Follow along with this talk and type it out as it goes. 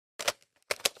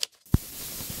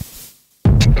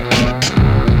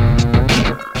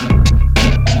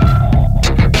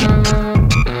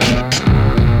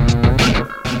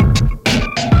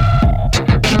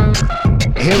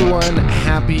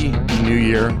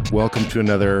here. Welcome to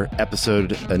another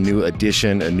episode, a new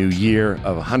edition, a new year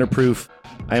of 100 Proof.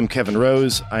 I am Kevin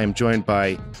Rose. I am joined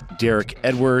by Derek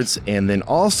Edwards, and then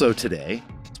also today,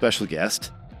 special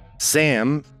guest,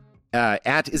 Sam, at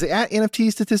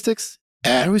NFT Statistics?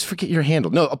 I always forget your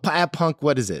handle. No, at Punk,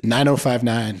 what is it?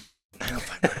 9059.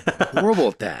 9059. Horrible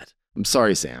at that. I'm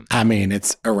sorry, Sam. I mean,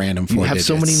 it's a random four digits.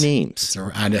 You have so many names.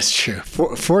 That's true.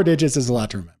 Four digits is a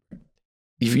lot to remember.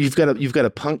 You've got a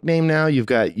punk name now. You've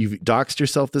doxed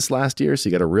yourself this last year, so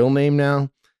you got a real name now.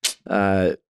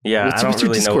 Yeah, what's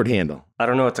your Discord handle? I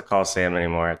don't know what to call Sam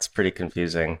anymore. It's pretty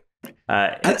confusing.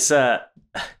 No,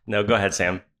 go ahead,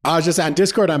 Sam. I was just on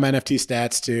Discord. I'm NFT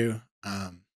Stats too.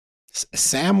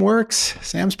 Sam works.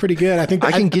 Sam's pretty good. I think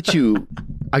I can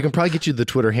probably get you the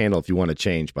Twitter handle if you want to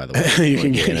change. By the way, you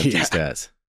can get NFT Stats.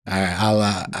 All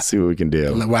right, I'll see what we can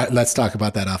do. Let's talk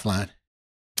about that offline.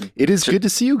 It is good to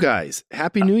see you guys.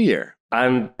 Happy New Year.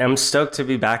 I'm stoked to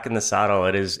be back in the saddle.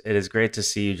 It is great to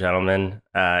see you, gentlemen.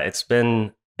 It's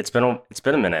been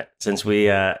a minute since we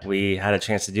had a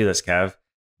chance to do this, Kev.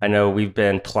 I know we've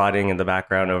been plotting in the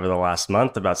background over the last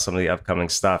month about some of the upcoming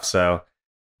stuff. So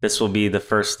this will be the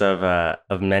first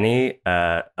of many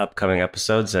upcoming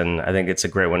episodes, and I think it's a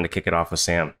great one to kick it off with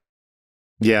Sam.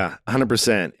 Yeah,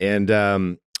 100%.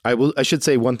 And I should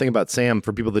say one thing about Sam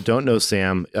for people that don't know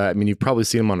Sam. I mean, you've probably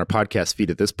seen him on our podcast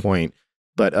feed at this point,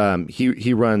 but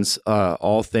he runs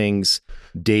all things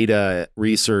data,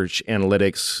 research,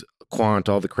 analytics, quant,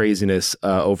 all the craziness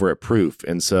over at Proof.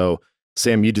 And so,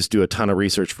 Sam, you just do a ton of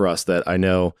research for us that I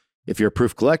know if you're a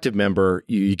Proof Collective member,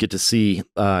 you get to see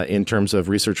in terms of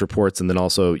research reports, and then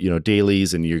also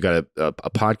dailies, and you've got a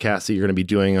podcast that you're going to be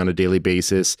doing on a daily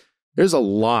basis. There's a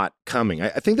lot coming. I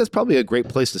think that's probably a great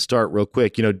place to start real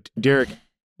quick. Derek,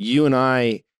 you and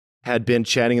I had been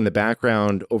chatting in the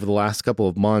background over the last couple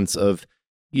of months of,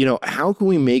 how can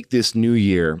we make this new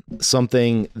year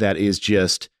something that is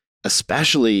just,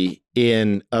 especially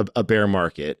in a bear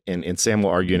market, and Sam will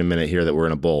argue in a minute here that we're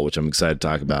in a bull, which I'm excited to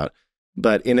talk about.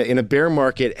 But in a bear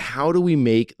market, how do we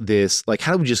make this,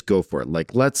 how do we just go for it?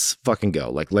 Let's fucking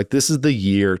go. This is the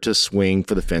year to swing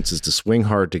for the fences, to swing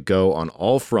hard, to go on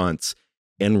all fronts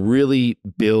and really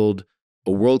build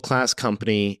a world-class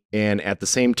company, and at the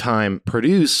same time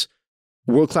produce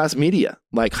world-class media,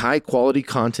 high quality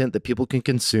content that people can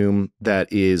consume,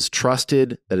 that is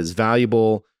trusted, that is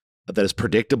valuable, that is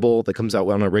predictable, that comes out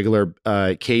on a regular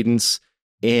cadence.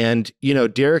 And,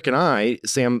 Derek and I,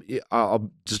 Sam,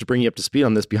 I'll just to bring you up to speed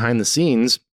on this behind the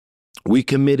scenes, we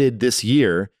committed this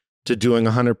year to doing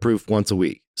 100 Proof once a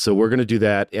week. So we're going to do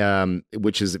that,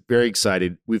 which is very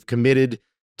excited. We've committed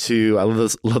to, I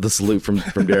love the salute from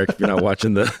Derek if you're not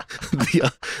watching the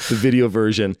video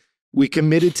version. We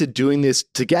committed to doing this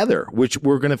together, which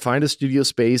we're going to find a studio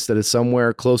space that is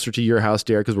somewhere closer to your house,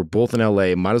 Derek, because we're both in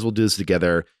LA. Might as well do this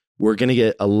together. We're going to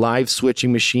get a live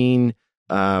switching machine.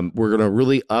 We're going to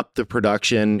really up the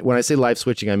production. When I say live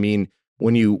switching, I mean,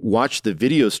 when you watch the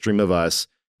video stream of us,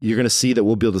 you're going to see that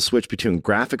we'll be able to switch between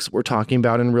graphics we're talking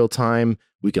about in real time.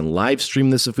 We can live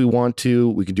stream this if we want to.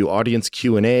 We can do audience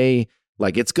Q&A.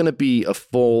 It's going to be a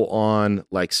full on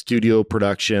studio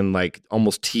production,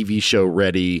 almost TV show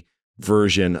ready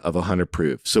version of 100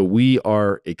 Proof. So we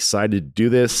are excited to do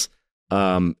this.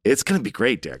 It's going to be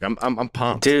great, Derek. I'm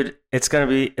pumped. Dude, it's going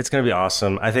to be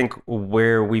awesome. I think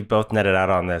where we both netted out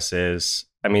on this is,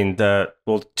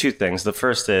 two things. The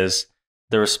first is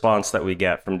the response that we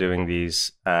get from doing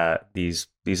these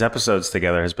episodes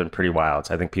together has been pretty wild.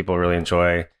 I think people really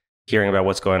enjoy hearing about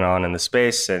what's going on in the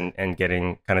space and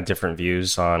getting kind of different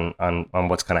views on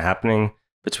what's kind of happening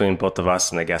between both of us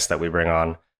and the guests that we bring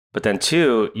on. But then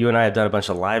two, you and I have done a bunch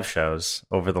of live shows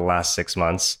over the last 6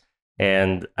 months.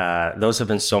 And those have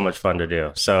been so much fun to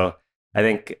do. So I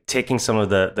think taking some of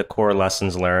the core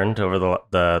lessons learned over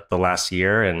the last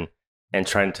year and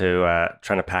trying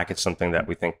to package something that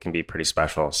we think can be pretty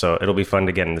special. So it'll be fun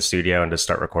to get in the studio and to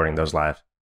start recording those live.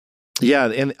 Yeah,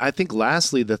 and I think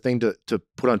lastly, the thing to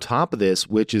put on top of this,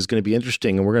 which is going to be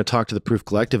interesting, and we're going to talk to the Proof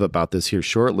Collective about this here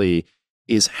shortly,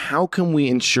 is how can we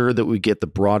ensure that we get the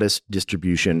broadest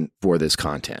distribution for this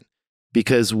content?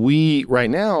 Because right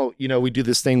now, we do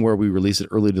this thing where we release it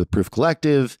early to the Proof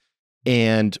Collective.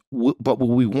 But what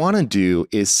we want to do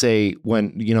is say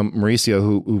when, Mauricio,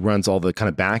 who runs all the kind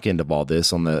of back end of all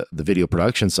this on the video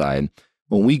production side,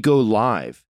 when we go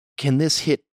live, can this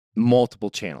hit multiple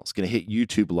channels? Can it hit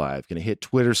YouTube Live? Can it hit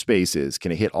Twitter Spaces?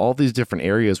 Can it hit all these different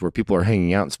areas where people are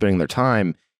hanging out and spending their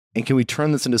time? And can we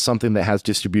turn this into something that has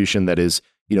distribution that is,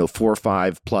 4 or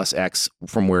 5 plus X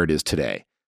from where it is today?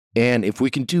 And if we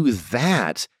can do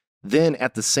that, then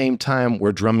at the same time,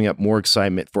 we're drumming up more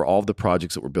excitement for all of the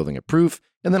projects that we're building at Proof,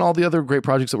 and then all the other great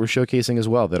projects that we're showcasing as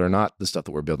well that are not the stuff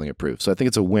that we're building at Proof. So I think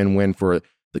it's a win-win for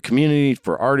the community,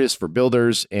 for artists, for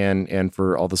builders, and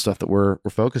for all the stuff that we're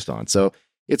focused on. So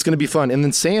it's going to be fun. And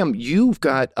then Sam, you've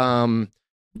got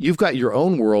your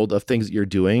own world of things that you're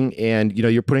doing, and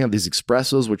you're putting out these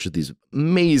Expressos, which are these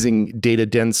amazing data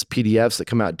dense PDFs that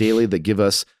come out daily that give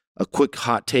us a quick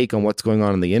hot take on what's going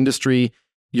on in the industry.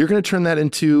 You're going to turn that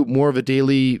into more of a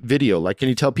daily video. Like, can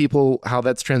you tell people how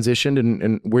that's transitioned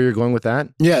and where you're going with that?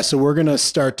 Yeah. So we're going to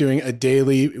start doing a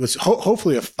daily, it was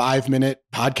hopefully a 5-minute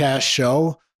podcast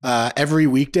show every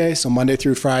weekday. So Monday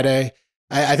through Friday.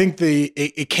 I think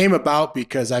it came about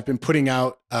because I've been putting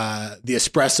out the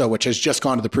Espresso, which has just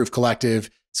gone to the Proof Collective.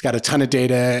 It's got a ton of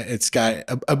data. It's got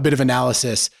a bit of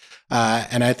analysis.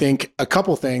 And I think a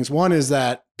couple things. One is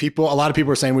that a lot of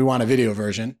people are saying we want a video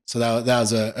version. So that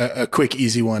was a quick,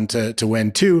 easy one to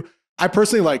win. Two, I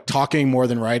personally like talking more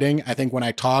than writing. I think when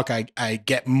I talk, I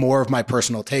get more of my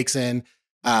personal takes in.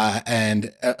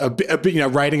 And a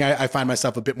bit, writing, I find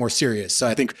myself a bit more serious. So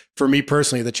I think for me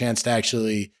personally, the chance to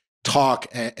actually talk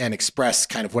and express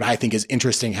kind of what I think is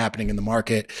interesting happening in the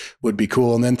market would be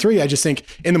cool. And then 3, I just think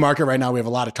in the market right now, we have a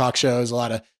lot of talk shows, a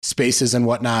lot of spaces and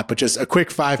whatnot, but just a quick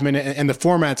 5-minute, and the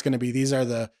format's going to be,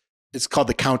 it's called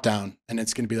the countdown. And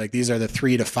it's going to be like, these are the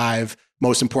 3 to 5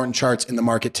 most important charts in the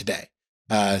market today.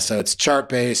 So it's chart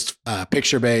based,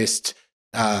 picture based,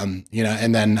 and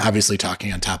then obviously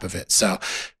talking on top of it. So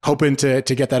hoping to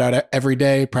get that out every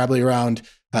day, probably around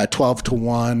 12 to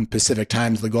 1 Pacific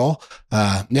time's the goal.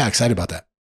 Excited about that.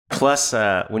 Plus,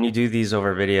 when you do these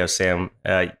over video, Sam,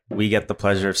 we get the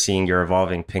pleasure of seeing your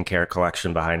evolving pink hair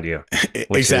collection behind you.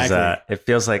 Which exactly. Is, it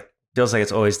feels like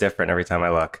it's always different every time I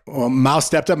look. Well, Mouse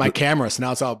stepped up my camera, so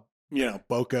now it's all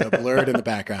bokeh blurred in the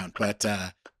background. But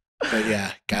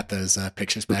yeah, got those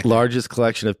pictures back. Largest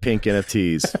collection of pink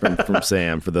NFTs from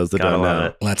Sam. For those that don't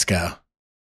know, let's go.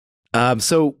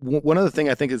 So one other thing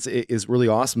I think is really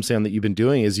awesome, Sam, that you've been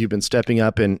doing is you've been stepping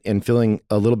up and filling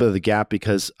a little bit of the gap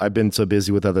because I've been so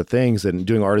busy with other things and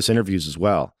doing artist interviews as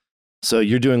well. So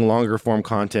you're doing longer form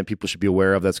content people should be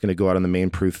aware of. That's going to go out on the main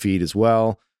Proof feed as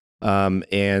well.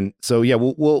 And so, yeah,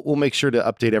 we'll make sure to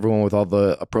update everyone with all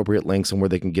the appropriate links and where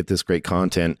they can get this great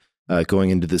content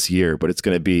going into this year. But it's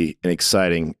going to be an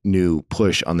exciting new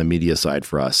push on the media side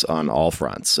for us on all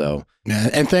fronts. So, yeah,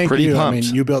 and thank you. Pumped. I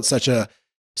mean, you built such an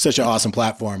awesome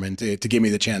platform, and to give me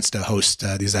the chance to host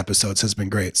these episodes has been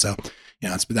great. So,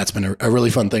 that's been a really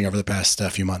fun thing over the past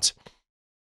few months.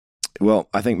 Well,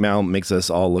 I think Mal makes us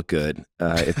all look good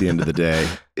at the end of the day.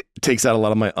 It takes out a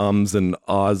lot of my ums and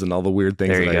ahs and all the weird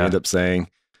things that I end up saying.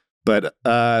 But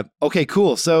okay,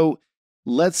 cool. So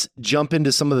let's jump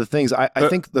into some of the things. I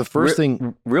think the first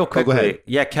thing, real quickly, go ahead.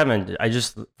 Yeah, Kevin.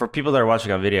 For people that are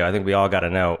watching on video, I think we all got to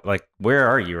know, like, where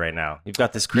are you right now? You've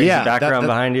got this crazy background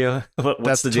behind you.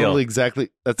 What's the deal?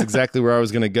 That's exactly where I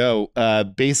was going to go.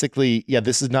 Basically, yeah,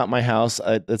 this is not my house.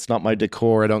 It's not my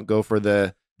decor. I don't go for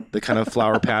the kind of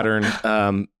flower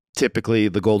pattern, typically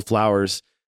the gold flowers.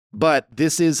 But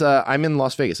this is, I'm in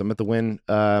Las Vegas. I'm at the Wynn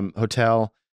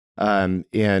Hotel, and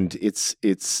it's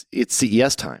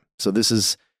CES time. So this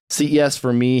is CES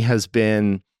for me has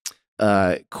been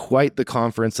quite the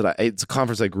conference it's a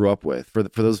conference I grew up with. For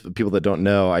those people that don't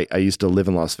know, I used to live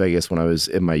in Las Vegas when I was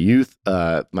in my youth.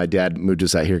 My dad moved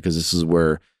us out here because this is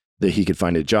where he could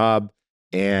find a job.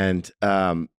 And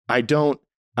I'm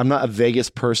not a Vegas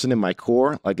person in my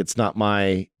core. Like it's not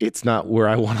where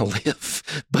I want to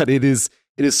live, but it is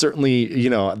certainly,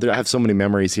 I have so many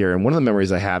memories here. And one of the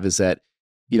memories I have is that,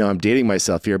 I'm dating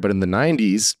myself here, but in the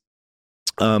 90s,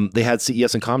 they had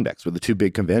CES and Comdex were the two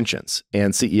big conventions,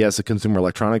 and CES, a consumer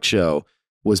electronics show,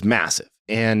 was massive.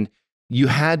 And you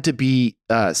had to be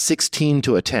 16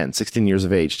 years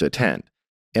of age to attend.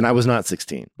 And I was not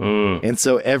 16. And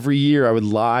so every year I would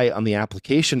lie on the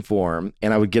application form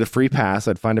and I would get a free pass.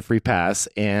 I'd find a free pass.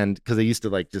 And because they used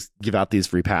to just give out these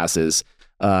free passes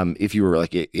if you were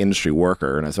like an industry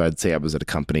worker. And so I'd say I was at a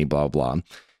company, blah, blah.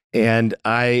 And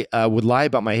I would lie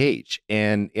about my age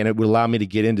and it would allow me to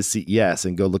get into CES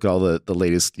and go look at all the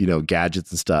latest,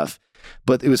 gadgets and stuff.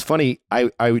 But it was funny.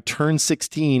 I would turn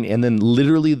 16 and then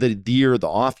literally the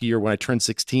off year when I turned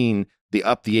 16, they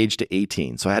upped the age to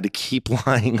 18. So I had to keep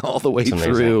lying all the way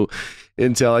through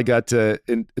until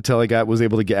I was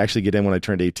able to actually get in when I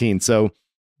turned 18. So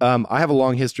I have a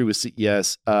long history with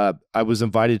CES. I was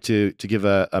invited to give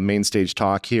a main stage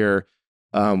talk here,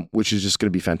 which is just going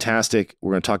to be fantastic.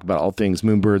 We're going to talk about all things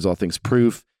Moonbirds, all things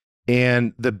Proof.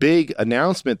 And the big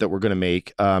announcement that we're going to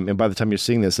make, and by the time you're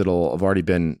seeing this, it'll have already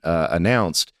been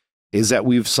announced, is that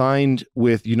we've signed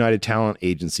with United Talent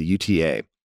Agency, UTA.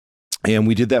 And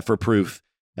we did that for Proof,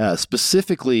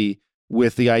 specifically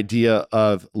with the idea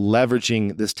of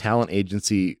leveraging this talent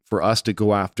agency for us to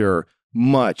go after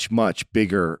much, much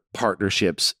bigger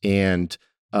partnerships and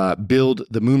build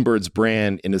the Moonbirds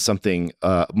brand into something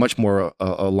much more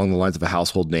along the lines of a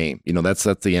household name. That's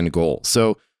the end goal.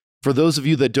 So for those of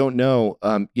you that don't know,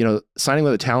 signing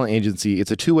with a talent agency,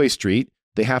 it's a two-way street.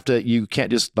 You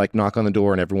can't just like knock on the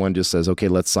door and everyone just says, okay,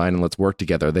 let's sign and let's work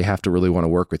together. They have to really want to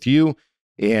work with you.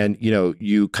 And,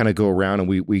 you kind of go around, and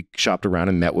we shopped around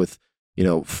and met with, 3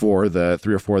 or 4 of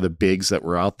the bigs that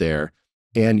were out there.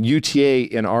 And UTA,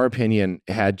 in our opinion,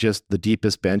 had just the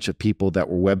deepest bench of people that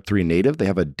were Web3 native. They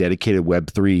have a dedicated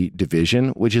Web3 division,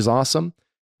 which is awesome.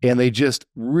 And they just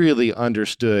really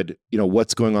understood,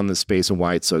 what's going on in this space and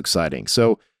why it's so exciting.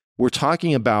 So we're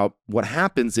talking about what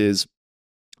happens is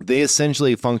they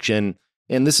essentially function,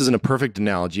 and this isn't a perfect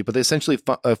analogy, but they essentially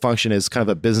function as kind of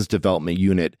a business development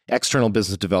unit, external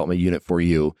business development unit for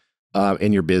you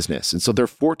in your business. And so they're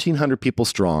 1,400 people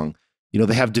strong.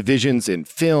 They have divisions in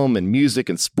film and music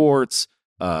and sports,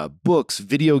 books,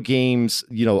 video games,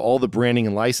 all the branding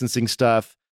and licensing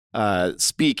stuff,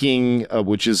 speaking,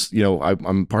 which is,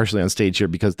 I'm partially on stage here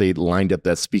because they lined up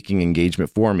that speaking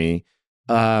engagement for me.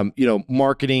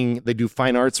 Marketing, they do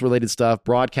fine arts related stuff,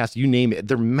 broadcast, you name it.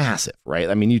 They're massive, right?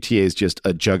 I mean, UTA is just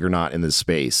a juggernaut in this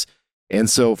space. And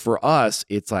so for us,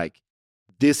 it's like,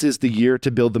 this is the year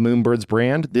to build the Moonbirds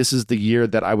brand. This is the year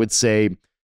that I would say,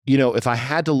 if I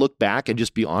had to look back and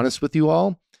just be honest with you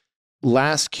all,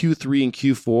 last Q3 and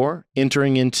Q4,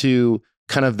 entering into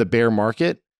kind of the bear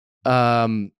market,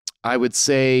 I would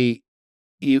say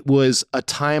it was a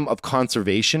time of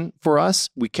conservation for us.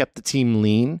 We kept the team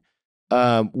lean.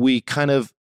 We kind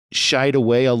of shied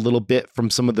away a little bit from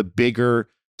some of the bigger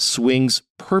swings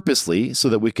purposely so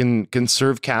that we can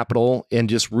conserve capital and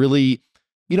just really,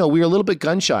 we were a little bit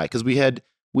gun shy because we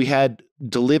had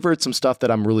delivered some stuff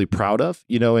that I'm really proud of,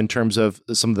 in terms of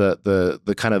some of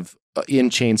the kind of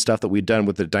in-chain stuff that we've done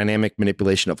with the dynamic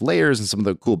manipulation of layers and some of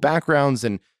the cool backgrounds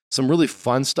and some really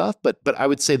fun stuff. But I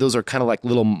would say those are kind of like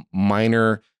little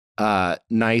minor,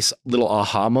 nice little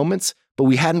aha moments. But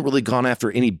we hadn't really gone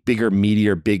after any bigger,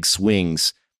 meatier, big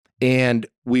swings. And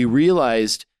we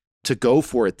realized to go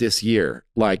for it this year,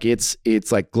 like it's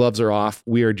like gloves are off.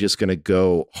 We are just going to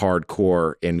go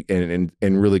hardcore and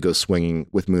really go swinging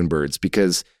with Moonbirds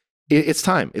because it's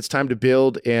time. It's time to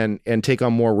build and take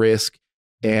on more risk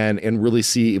and really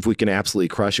see if we can absolutely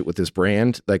crush it with this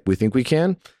brand like we think we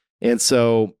can. And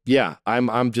so, yeah,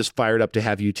 I'm just fired up to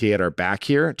have UTA at our back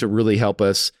here to really help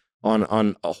us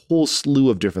on a whole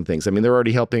slew of different things. I mean, they're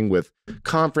already helping with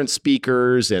conference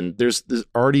speakers, and there's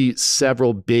already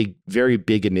several very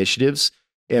big initiatives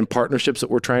and partnerships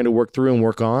that we're trying to work through and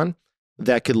work on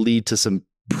that could lead to some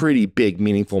pretty big,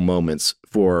 meaningful moments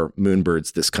for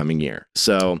Moonbirds this coming year.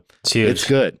 So it's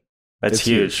good. That's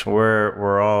huge.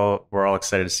 We're all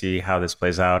excited to see how this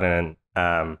plays out, and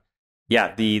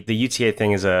yeah, the UTA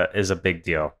thing is a big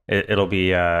deal. It'll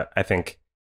be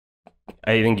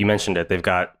I think you mentioned it. They've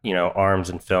got, arms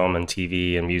and film and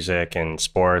TV and music and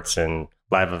sports and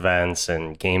live events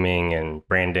and gaming and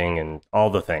branding and all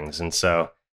the things. And so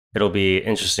it'll be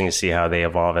interesting to see how they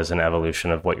evolve as an evolution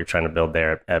of what you're trying to build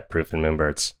there at Proof and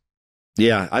Moonbirds.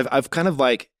 Yeah, I've kind of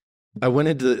like, I went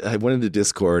into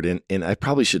Discord and I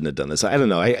probably shouldn't have done this. I don't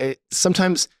know. I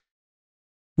sometimes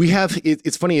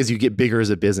it's funny as you get bigger as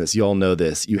a business, you all know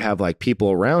this, you have like people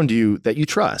around you that you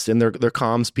trust, and they're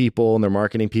comms people and they're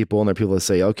marketing people, and they're people that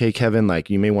say, okay, Kevin,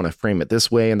 like you may want to frame it this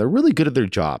way. And they're really good at their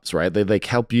jobs, right? They like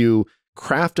help you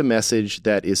craft a message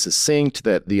that is succinct,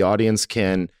 that the audience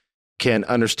can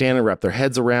understand and wrap their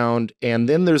heads around. And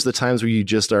then there's the times where you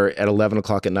just are at 11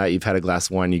 o'clock at night, you've had a glass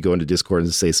of wine, you go into Discord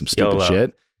and say some stupid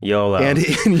shit. YOLO. And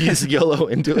you just YOLO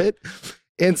into it.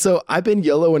 And so I've been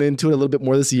YOLOing into it a little bit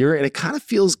more this year, and it kind of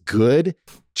feels good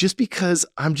just because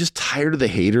I'm just tired of the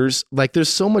haters. Like there's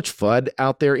so much FUD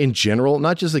out there in general,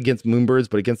 not just against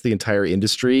Moonbirds, but against the entire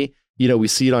industry. We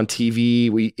see it on TV.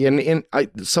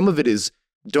 Some of it is,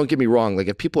 don't get me wrong, like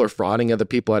if people are frauding other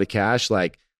people out of cash,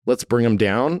 like let's bring them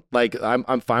down. Like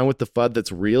I'm fine with the FUD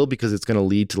that's real because it's going to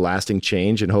lead to lasting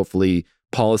change and hopefully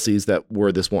policies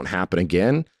where this won't happen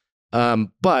again.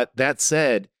 But that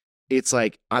said, it's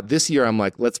like this year I'm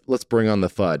like, let's bring on the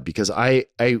FUD, because I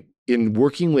in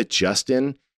working with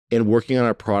Justin and working on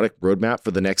our product roadmap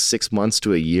for the next 6 months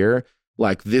to a year,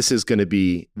 like this is going to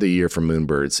be the year for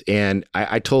Moonbirds. And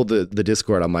I told the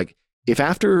Discord, I'm like,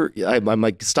 I'm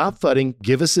like, stop FUDding,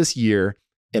 give us this year.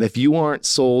 And if you aren't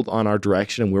sold on our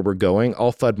direction and where we're going,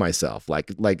 I'll FUD myself.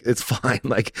 Like it's fine.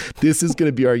 Like this is going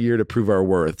to be our year to prove our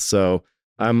worth. So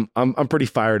I'm pretty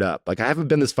fired up. Like I haven't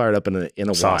been this fired up in a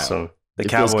while. Awesome.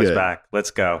 The It feels Cowboys good. back.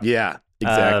 Let's go. Yeah,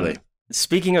 exactly.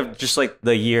 Speaking of just like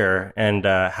the year and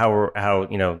how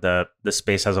the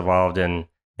space has evolved and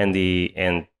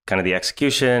kind of the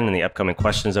execution and the upcoming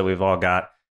questions that we've all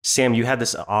got. Sam, you had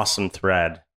this awesome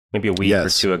thread maybe a week or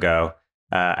two ago.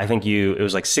 I think it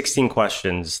was like 16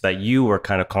 questions that you were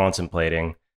kind of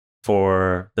contemplating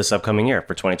for this upcoming year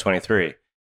for 2023.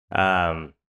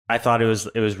 I thought it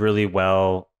was really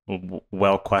well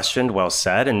questioned, well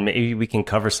said, and maybe we can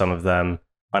cover some of them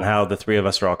on how the three of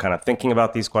us are all kind of thinking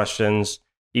about these questions,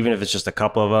 even if it's just a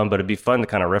couple of them. But it'd be fun to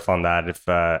kind of riff on that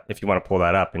if you want to pull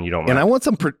that up and you don't mind. And I want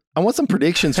some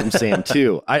predictions from Sam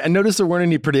too. I noticed there weren't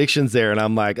any predictions there, and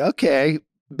I'm like, okay,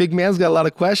 big man's got a lot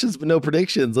of questions but no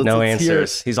predictions. No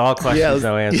answers. He's all questions,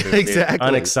 no answers. Exactly. Dude.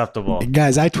 Unacceptable.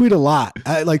 Guys, I tweet a lot.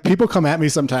 Like people come at me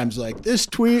sometimes like this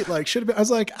tweet like should have been. I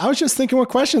was like, I was just thinking what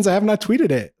questions. I have not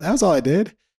tweeted it. That was all I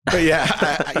did. But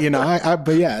yeah,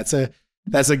 but yeah,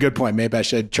 that's a good point. Maybe I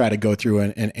should try to go through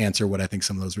and answer what I think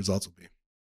some of those results will be.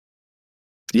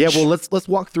 Yeah, well, let's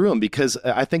walk through them because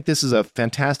I think this is a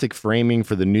fantastic framing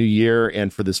for the new year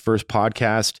and for this first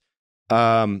podcast.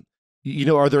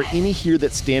 Are there any here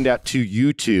that stand out to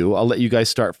you two? I'll let you guys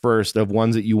start first of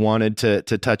ones that you wanted to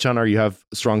touch on or you have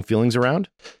strong feelings around.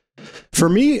 For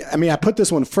me, I mean, I put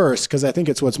this one first because I think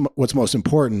it's what's most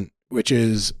important, which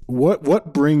is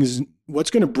what's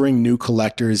going to bring new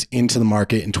collectors into the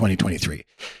market in 2023.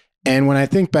 And when I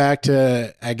think back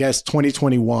to, I guess,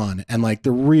 2021 and like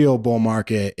the real bull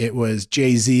market, it was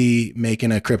Jay-Z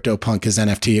making a CryptoPunk as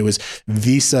NFT. It was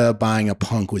Visa buying a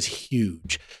punk was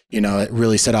huge. It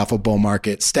really set off a bull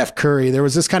market. Steph Curry, there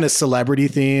was this kind of celebrity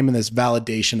theme and this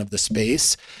validation of the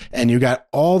space. And you got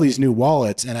all these new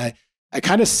wallets. And I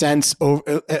kind of sense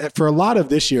for a lot of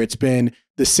this year, it's been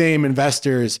the same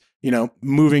investors,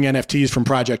 moving NFTs from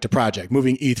project to project,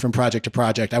 moving ETH from project to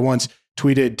project. I once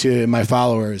tweeted to my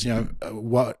followers,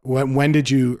 when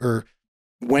did you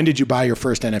buy your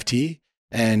first NFT?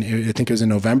 And I think it was in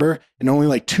November, and only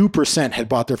like 2% had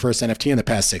bought their first NFT in the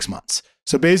past 6 months.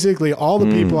 So basically all the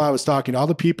people I was talking to, all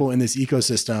the people in this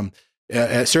ecosystem,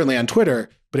 certainly on Twitter,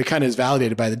 but it kind of is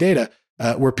validated by the data,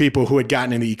 were people who had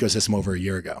gotten in the ecosystem over a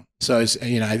year ago. So it's,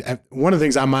 one of the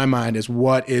things on my mind is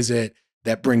what is it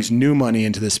that brings new money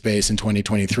into the space in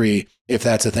 2023, if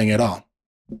that's a thing at all.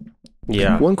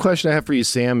 Yeah. One question I have for you,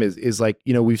 Sam, is like,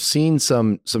 we've seen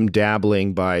some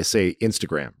dabbling by, say,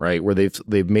 Instagram, right? Where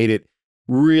they've made it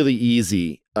really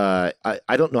easy. I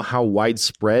don't know how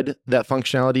widespread that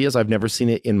functionality is. I've never seen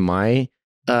it in my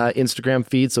Instagram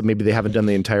feed, so maybe they haven't done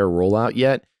the entire rollout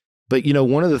yet. But,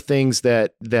 one of the things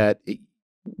that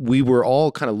we were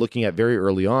all kind of looking at very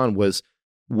early on was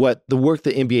what the work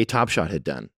that NBA Top Shot had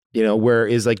done. Where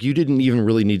is like you didn't even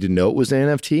really need to know it was an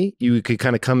NFT. You could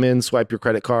kind of come in, swipe your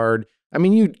credit card. I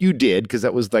mean, you did because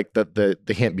that was like the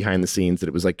hint behind the scenes that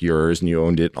it was like yours and you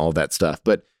owned it and all that stuff.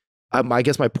 But I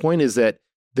guess my point is that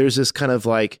there's this kind of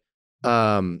like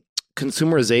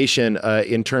consumerization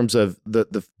in terms of the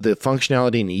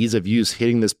functionality and ease of use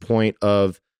hitting this point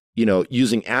of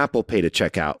using Apple Pay to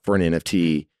check out for an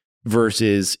NFT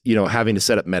versus, having to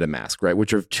set up MetaMask, right?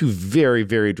 Which are two very,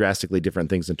 very drastically different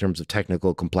things in terms of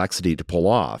technical complexity to pull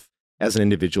off as an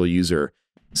individual user.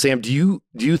 Sam, do you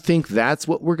think that's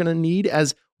what we're going to need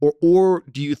or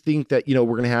do you think that, we're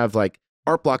going to have like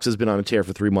Artblocks has been on a tear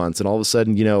for 3 months and all of a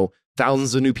sudden,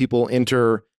 thousands of new people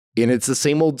enter and it's the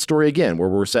same old story again, where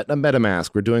we're setting up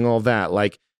MetaMask, we're doing all that.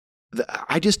 Like,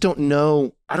 I just don't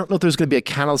know. I don't know if there's going to be a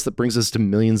catalyst that brings us to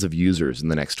millions of users in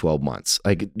the next 12 months.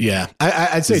 Like, yeah,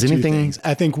 I'd say two things.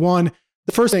 I think one,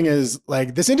 the first thing is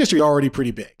like this industry is already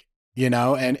pretty big,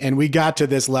 and we got to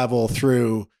this level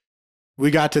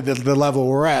we got to the level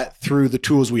we're at through the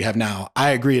tools we have now.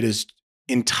 I agree. It is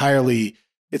entirely,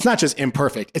 it's not just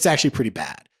imperfect. It's actually pretty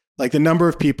bad. Like the number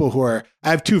of people I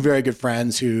have two very good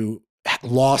friends who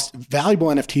lost valuable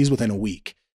NFTs within a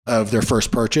week of their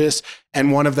first purchase.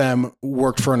 And one of them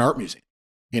worked for an art museum,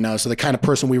 so the kind of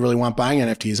person we really want buying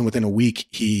NFTs, and within a week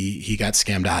he got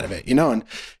scammed out of it,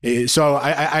 and so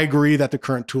I agree that the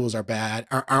current tools are bad,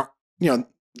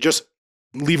 just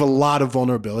leave a lot of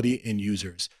vulnerability in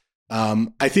users.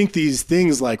 I think these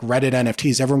things like Reddit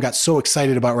NFTs, everyone got so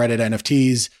excited about Reddit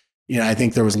NFTs. I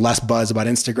think there was less buzz about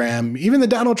Instagram, even the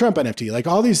Donald Trump NFT, like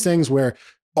all these things where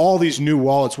all these new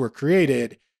wallets were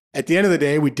created. At the end of the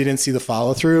day, we didn't see the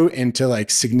follow through into like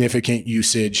significant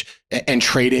usage and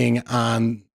trading of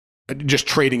the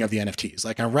NFTs.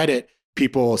 Like on Reddit,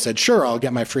 people said, sure, I'll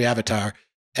get my free avatar.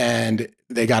 And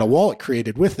they got a wallet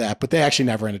created with that, but they actually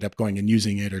never ended up going and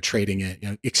using it or trading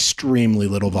it. Extremely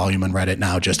little volume on Reddit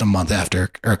now, just a month after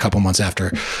or a couple months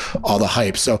after all the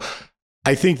hype. So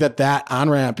I think that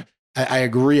on-ramp I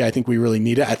agree. I think we really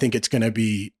need it. I think it's going to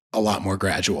be a lot more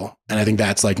gradual. And I think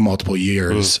that's like multiple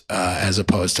years as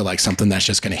opposed to like something that's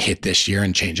just going to hit this year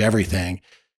and change everything.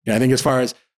 I think as far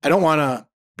as, I don't want to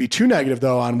be too negative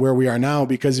though on where we are now,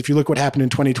 because if you look what happened in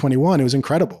 2021, it was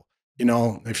incredible.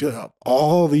 If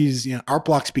all these, art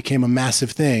blocks became a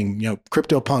massive thing.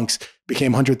 CryptoPunks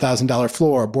became $100,000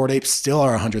 floor. Bored Apes still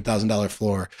are $100,000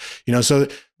 floor. So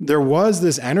there was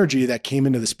this energy that came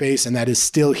into the space, and that is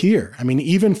still here. I mean,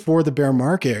 even for the bear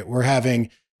market, we're having,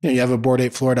 you have a Bored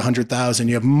Ape floor at 100,000.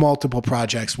 You have multiple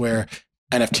projects where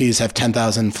NFTs have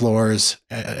 10,000 floors,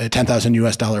 10,000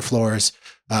 US dollar floors.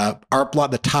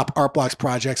 The top art blocks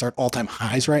projects are at all-time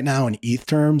highs right now in ETH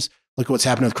terms. Look at what's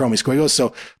happening with Chromie Squiggles.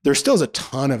 So there still is a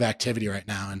ton of activity right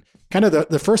now. And kind of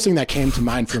the first thing that came to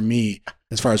mind for me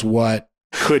as far as what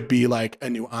could be like a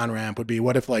new on-ramp would be,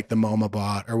 what if like the MoMA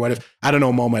bought, or what if, I don't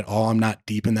know MoMA at all, I'm not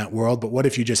deep in that world, but what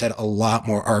if you just had a lot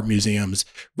more art museums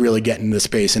really get into the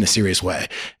space in a serious way?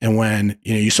 And when,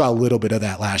 you saw a little bit of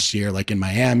that last year, like in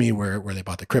Miami where they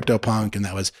bought the CryptoPunk, and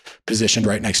that was positioned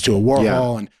right next to a Warhol.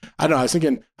 Yeah. And I don't know, I was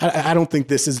thinking, I don't think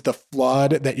this is the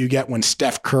flood that you get when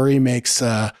Steph Curry makes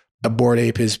a Bored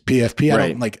Ape his PFP.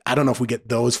 I don't know if we get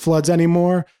those floods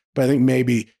anymore, but I think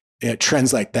maybe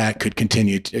trends like that could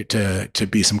continue to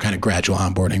be some kind of gradual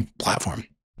onboarding platform.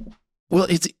 Well,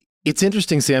 it's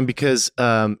interesting, Sam, because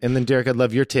and then Derek, I'd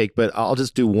love your take, but I'll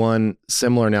just do one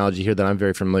similar analogy here that I'm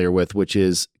very familiar with, which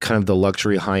is kind of the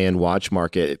luxury high-end watch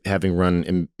market. Having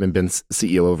run and been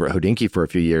CEO over at Hodinkee for a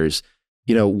few years,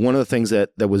 one of the things that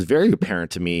was very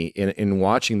apparent to me in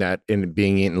watching that and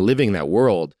being in living that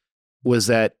world was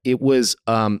that it was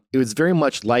very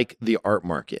much like the art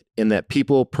market, in that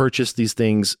people purchase these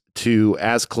things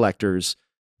as collectors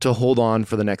to hold on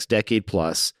for the next decade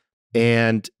plus.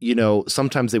 And,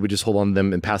 sometimes they would just hold on to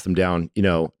them and pass them down,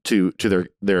 to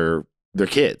their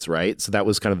kids. Right. So that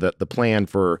was kind of the plan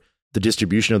for the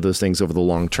distribution of those things over the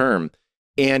long term.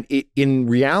 And in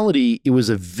reality, it was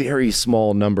a very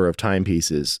small number of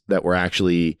timepieces that were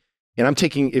actually, and I'm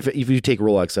taking, if you take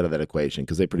Rolex out of that equation,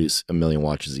 because they produce 1 million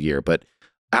watches a year, but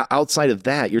outside of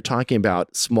that, you're talking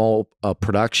about small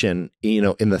production,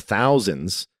 in the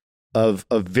thousands of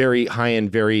very high-end,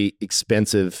 very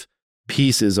expensive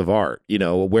pieces of art,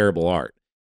 wearable art.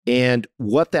 And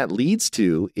what that leads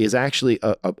to is actually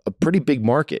a pretty big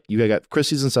market. You got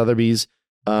Christie's and Sotheby's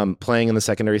playing in the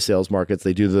secondary sales markets.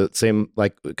 They do the same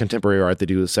like contemporary art. They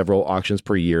do several auctions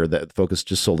per year that focus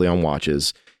just solely on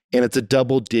watches. And it's a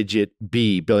double-digit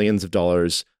billions of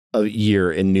dollars a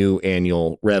year in new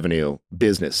annual revenue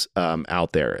business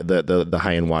out there, the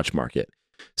high-end watch market.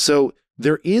 So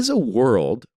there is a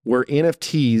world where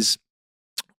NFTs,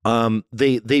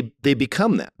 they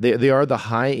become that. They are the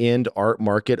high-end art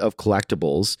market of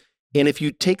collectibles. And if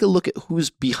you take a look at who's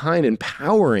behind and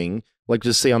powering, like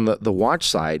just say on the watch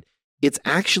side, it's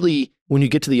actually, when you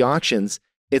get to the auctions,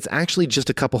 it's actually just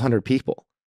a couple hundred people.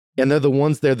 And they're the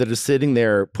ones there that are sitting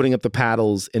there putting up the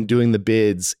paddles and doing the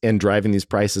bids and driving these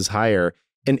prices higher.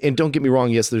 And don't get me wrong,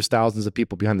 yes, there's thousands of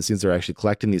people behind the scenes that are actually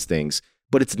collecting these things,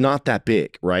 but it's not that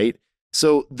big, right?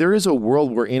 So there is a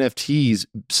world where NFTs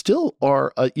still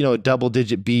are a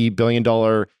double-digit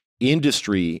billion-dollar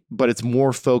industry, but it's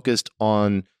more focused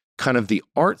on kind of the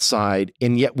art side,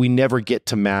 and yet we never get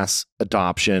to mass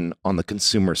adoption on the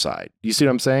consumer side. Do you see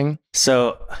what I'm saying?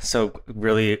 So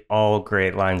really all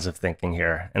great lines of thinking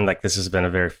here. And like, this has been a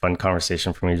very fun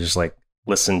conversation for me, just like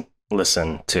listen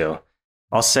to.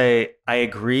 I'll say I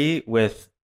agree with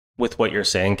what you're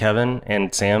saying, Kevin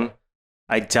and Sam.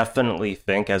 I definitely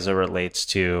think as it relates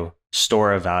to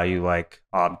store of value, like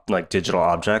digital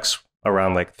objects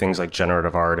around like things like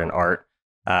generative art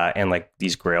and like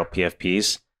these Grail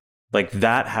PFPs, like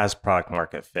that has product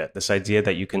market fit. This idea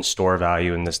that you can store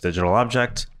value in this digital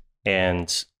object,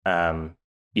 and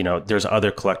there's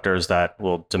other collectors that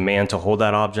will demand to hold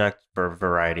that object for a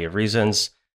variety of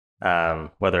reasons,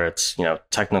 whether it's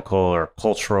technical or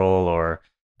cultural or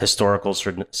historical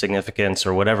significance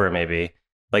or whatever it may be.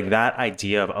 Like that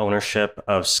idea of ownership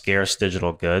of scarce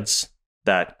digital goods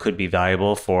that could be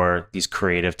valuable for these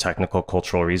creative, technical,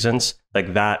 cultural reasons,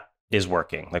 like that is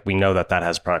working. Like we know that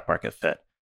has product market fit.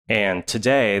 And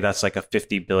today, that's like a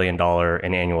 $50 billion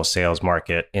in annual sales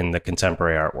market in the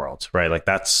contemporary art world, right? Like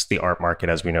that's the art market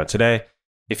as we know today.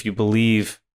 If you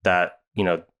believe that,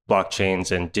 blockchains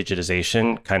and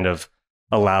digitization kind of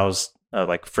allows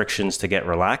like frictions to get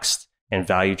relaxed and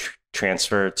value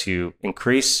transfer to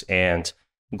increase and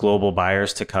global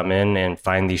buyers to come in and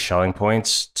find these shelling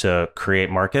points to create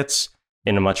markets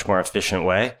in a much more efficient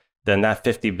way, then that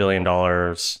 $50 billion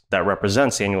that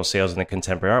represents annual sales in the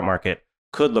contemporary art market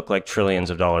could look like trillions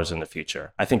of dollars in the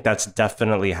future. I think that's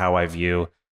definitely how I view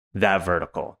that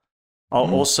vertical.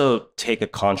 I'll also take a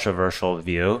controversial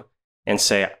view and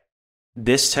say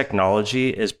this technology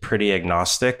is pretty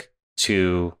agnostic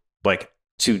to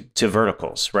to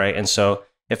verticals, right? And so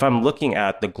if I'm looking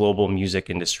at the global music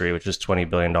industry, which is $20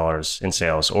 billion in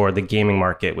sales, or the gaming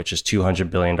market, which is $200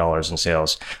 billion in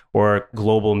sales, or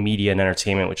global media and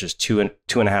entertainment, which is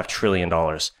 $2.5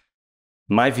 trillion,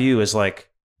 my view is like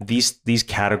these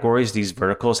categories, these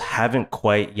verticals haven't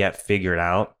quite yet figured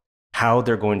out how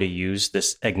they're going to use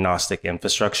this agnostic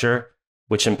infrastructure,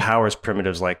 which empowers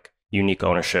primitives like unique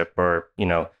ownership, or, you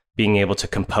know, being able to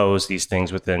compose these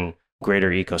things within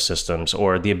greater ecosystems,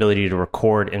 or the ability to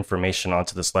record information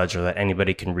onto this ledger that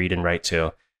anybody can read and write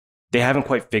to. They haven't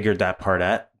quite figured that part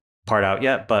out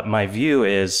yet. But my view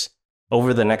is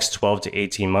over the next 12 to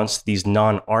 18 months, these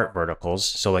non-art verticals,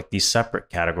 so like these separate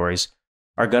categories,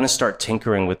 are going to start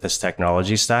tinkering with this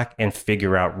technology stack and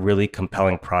figure out really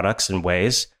compelling products and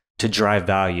ways to drive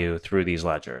value through these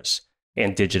ledgers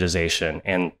and digitization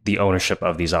and the ownership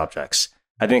of these objects.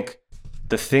 I think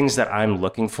the things that I'm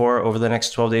looking for over the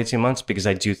next 12 to 18 months, because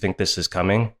I do think this is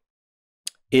coming,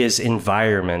 is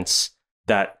environments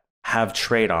that have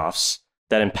trade-offs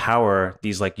that empower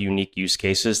these like unique use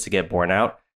cases to get borne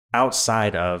out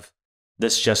outside of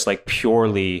this just like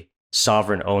purely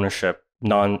sovereign ownership,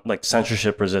 like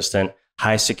censorship resistant,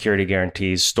 high security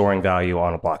guarantees, storing value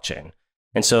on a blockchain.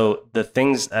 And so the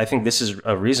things, I think this is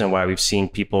a reason why we've seen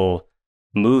people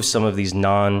move some of these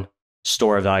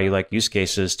non-store value like use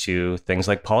cases to things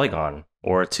like Polygon,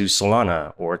 or to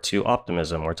Solana, or to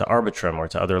Optimism, or to Arbitrum, or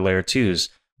to other layer 2s,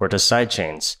 or to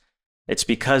sidechains. It's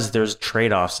because there's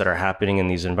trade-offs that are happening in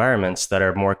these environments that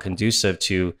are more conducive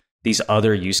to these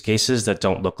other use cases that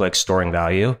don't look like storing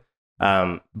value,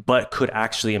 but could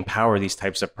actually empower these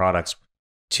types of products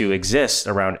to exist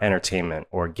around entertainment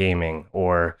or gaming,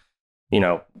 or, you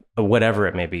know, whatever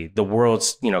it may be, the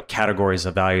world's, you know, categories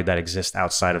of value that exist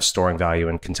outside of storing value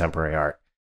in contemporary art.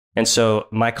 And so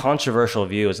my controversial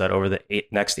view is that over the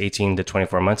next 18 to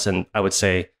 24 months, and I would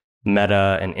say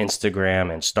Meta and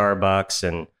Instagram and Starbucks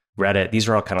and Reddit, these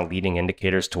are all kind of leading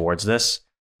indicators towards this.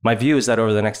 My view is that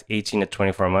over the next 18 to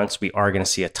 24 months, we are going to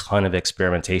see a ton of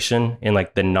experimentation in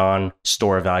like the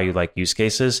non-store value like use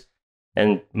cases.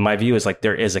 And my view is like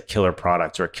there is a killer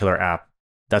product or a killer app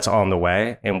that's on the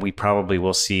way, and we probably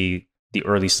will see the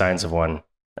early signs of one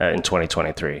in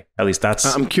 2023. At least that's...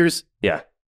 I'm curious. Yeah.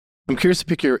 I'm curious to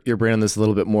pick your brain on this a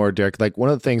little bit more, Derek. Like one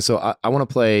of the things, so I want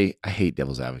to play, I hate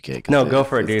devil's advocate. No, go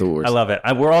for it, dude. I love it.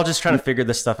 We're all just trying to figure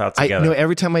this stuff out together. No,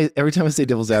 every time I say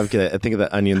devil's advocate, I think of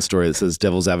that Onion story that says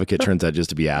devil's advocate turns out just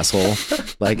to be asshole.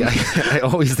 Like I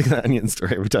always think of that Onion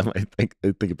story every time I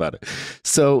think about it.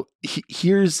 So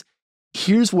here's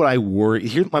what I worry.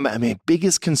 Here's my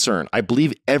biggest concern. I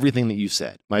believe everything that you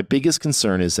said. My biggest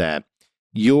concern is that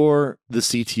you're the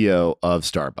CTO of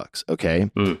Starbucks, okay?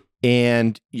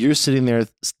 And you're sitting there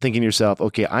thinking to yourself,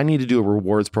 okay, I need to do a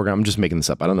rewards program. I'm just making this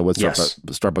up. I don't know what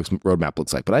Starbucks roadmap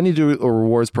looks like, but I need to do a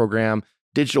rewards program,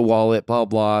 digital wallet, blah,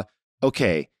 blah.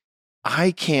 Okay,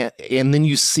 I can't. And then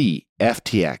you see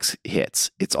FTX hits.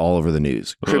 It's all over the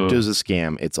news. Crypto's a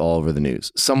scam. It's all over the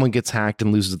news. Someone gets hacked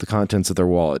and loses the contents of their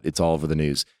wallet. It's all over the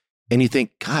news. And you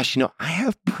think, gosh, I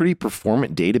have pretty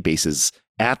performant databases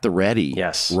at the ready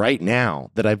right now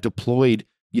that I've deployed,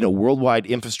 worldwide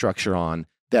infrastructure on,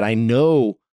 that I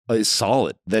know is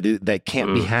solid, that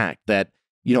can't be hacked, that,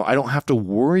 I don't have to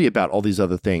worry about all these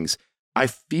other things. I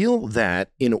feel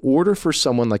that in order for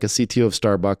someone like a CTO of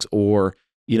Starbucks or,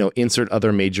 insert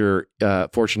other major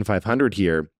Fortune 500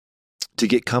 here to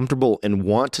get comfortable and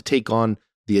want to take on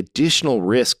the additional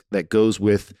risk that goes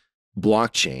with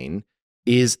blockchain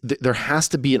is there has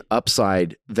to be an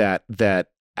upside that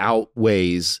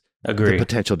outweighs the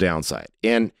potential downside.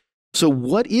 And so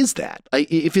what is that?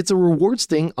 If it's a rewards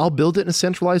thing, I'll build it in a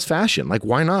centralized fashion. Like,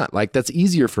 why not? Like, that's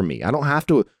easier for me. I don't have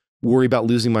to worry about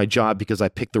losing my job because I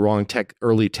picked the wrong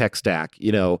early tech stack,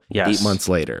 8 months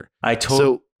later. I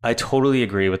totally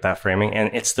agree with that framing. And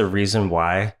it's the reason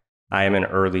why I am an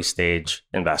early stage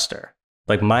investor.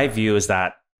 Like, my view is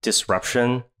that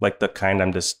disruption, like the kind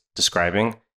I'm just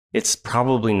describing, it's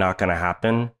probably not going to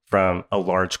happen from a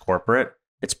large corporate.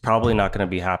 It's probably not going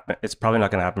to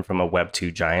happen from a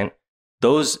Web2 giant.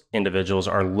 Those individuals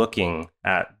are looking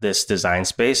at this design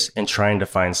space and trying to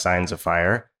find signs of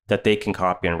fire that they can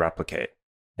copy and replicate.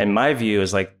 And my view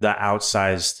is like the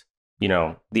outsized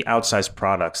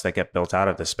products that get built out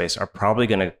of this space are probably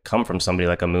going to come from somebody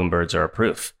like a Moonbirds or a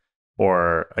Proof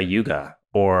or a Yuga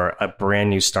or a brand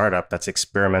new startup that's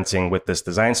experimenting with this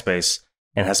design space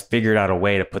and has figured out a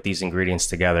way to put these ingredients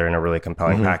together in a really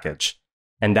compelling package.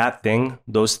 And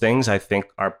those things I think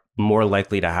are more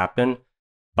likely to happen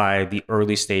by the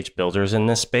early stage builders in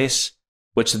this space,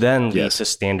 which then leads to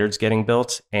standards getting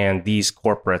built and these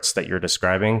corporates that you're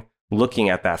describing looking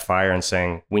at that fire and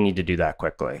saying, we need to do that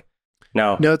quickly.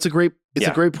 Now, no, it's a great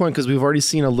point because we've already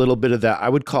seen a little bit of that. I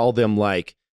would call them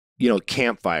like,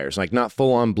 campfires, like not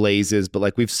full on blazes, but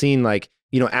like we've seen like,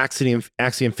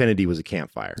 Axie Infinity was a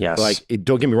campfire. Yes. Like,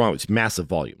 don't get me wrong, it's massive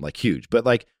volume, like huge. But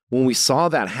like when we saw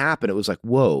that happen, it was like,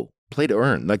 whoa, play to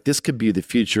earn. Like this could be the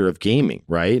future of gaming,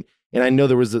 right? And I know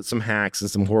there was some hacks and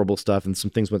some horrible stuff and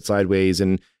some things went sideways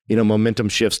and, momentum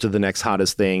shifts to the next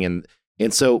hottest thing.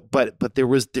 And so, but there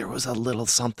was a little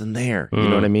something there. You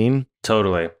know what I mean?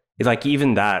 Totally. Like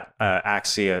even that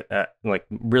Axie like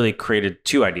really created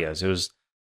two ideas. It was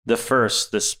the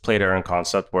first, this play to earn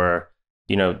concept where,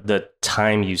 the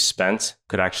time you spent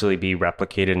could actually be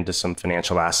replicated into some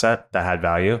financial asset that had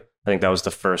value. I think that was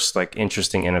the first like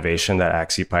interesting innovation that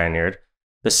Axie pioneered.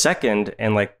 The second,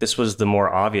 and like this was the more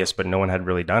obvious, but no one had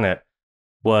really done it,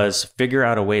 was figure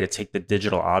out a way to take the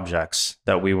digital objects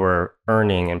that we were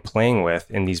earning and playing with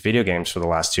in these video games for the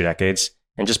last 2 decades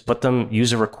and just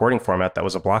use a recording format that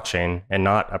was a blockchain and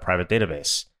not a private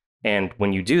database. And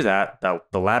when you do that,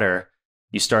 the latter,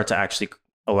 you start to actually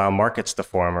allow markets to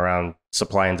form around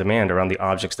supply and demand, around the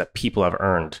objects that people have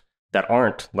earned that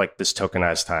aren't like this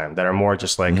tokenized time, that are more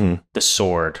just like the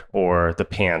sword or the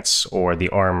pants or the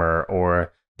armor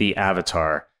or the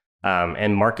avatar.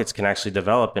 And markets can actually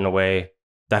develop in a way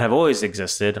that have always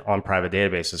existed on private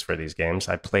databases for these games.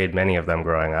 I played many of them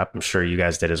growing up. I'm sure you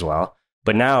guys did as well.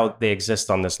 But now they exist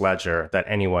on this ledger that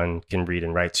anyone can read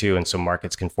and write to. And so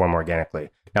markets can form organically.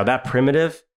 Now that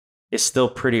primitive is still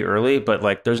pretty early, but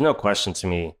like there's no question to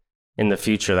me in the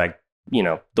future that,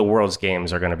 the world's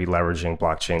games are going to be leveraging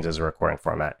blockchains as a recording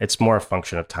format. It's more a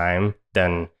function of time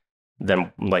than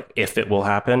like if it will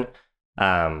happen.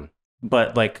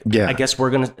 But like, I guess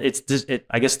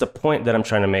I guess the point that I'm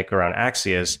trying to make around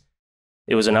Axie is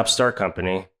it was an upstart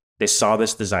company. They saw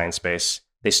this design space.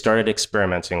 They started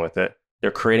experimenting with it.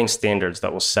 They're creating standards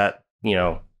that will set,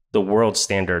 the world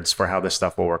standards for how this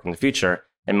stuff will work in the future.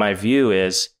 And my view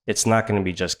is it's not going to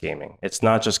be just gaming. It's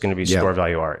not just going to be store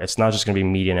value art. It's not just going to be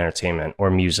media and entertainment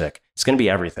or music. It's going to be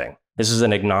everything. This is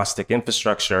an agnostic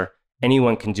infrastructure.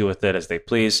 Anyone can do with it as they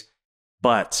please.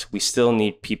 But we still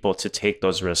need people to take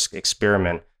those risks,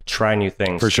 experiment, try new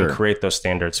things, and create those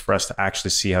standards for us to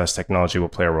actually see how this technology will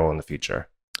play a role in the future.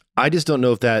 I just don't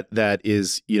know if that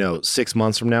is, 6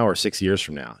 months from now or 6 years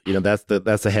from now. That's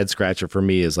the head scratcher for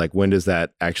me is like, when does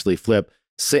that actually flip?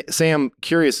 Sam,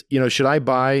 curious, should I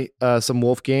buy some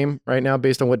Wolf game right now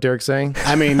based on what Derek's saying?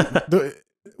 I mean,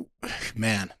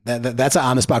 that's an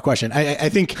honest spot question. I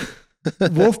think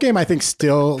Wolf game, I think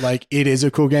still like it is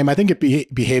a cool game. I think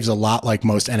it behaves a lot like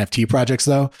most NFT projects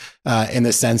though, in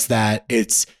the sense that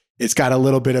it's got a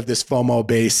little bit of this FOMO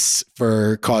base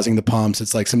for causing the pumps.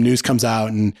 It's like some news comes out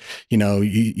and,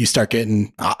 you start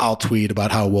getting, I'll tweet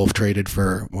about how Wolf traded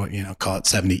for call it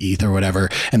 70 ETH or whatever.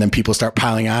 And then people start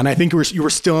piling on. I think you were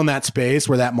still in that space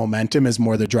where that momentum is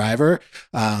more the driver,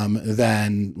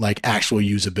 than like actual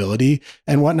usability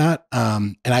and whatnot.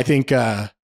 And I think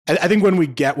when we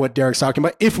get what Derek's talking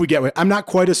about, if we get what, I'm not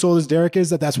quite as sold as Derek is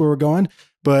that's where we're going.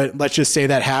 But let's just say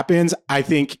that happens. I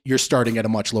think you're starting at a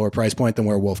much lower price point than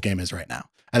where Wolf Game is right now.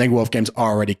 I think Wolf Game's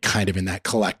already kind of in that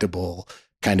collectible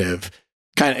kind of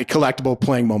collectible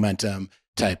playing momentum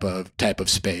type of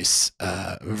space,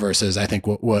 versus I think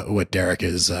what Derek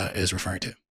is referring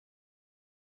to.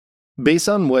 Based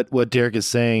on what Derek is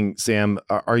saying, Sam,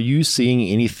 are you seeing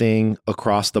anything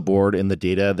across the board in the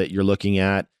data that you're looking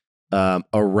at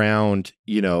around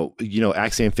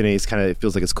Axie Infinity? It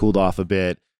feels like it's cooled off a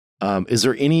bit. Is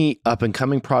there any up and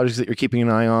coming projects that you're keeping an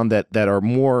eye on that are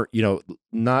more,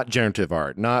 not generative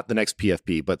art, not the next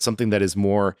PFP, but something that is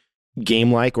more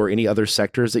game-like, or any other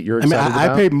sectors that you're excited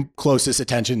about? I pay closest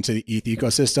attention to the ETH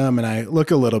ecosystem, and I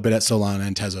look a little bit at Solana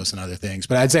and Tezos and other things,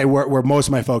 but I'd say where most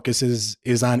of my focus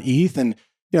is on ETH. And,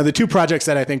 the two projects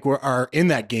that I think are in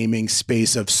that gaming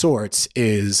space of sorts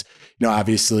is,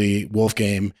 obviously Wolf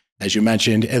Game, as you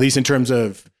mentioned, at least in terms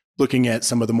of looking at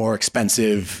some of the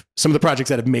projects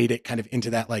that have made it kind of into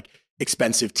that like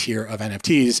expensive tier of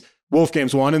NFTs. Wolf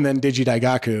Game's one, and then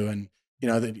Digidaigaku. And,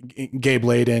 Gabe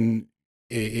Layden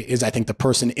is, I think, the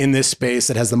person in this space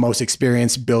that has the most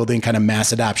experience building kind of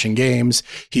mass adoption games.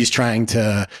 He's trying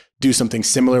to do something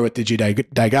similar with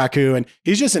Digidaigaku. And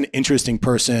he's just an interesting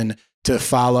person to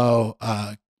follow,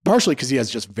 partially because he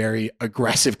has just very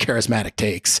aggressive, charismatic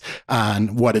takes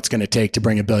on what it's going to take to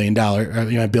bring a billion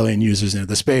users into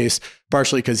the space.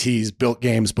 Partially because he's built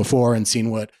games before and seen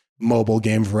what mobile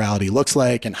game virality looks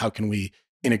like and how can we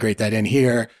integrate that in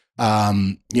here.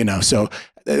 So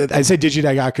I'd say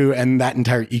Digidaigaku and that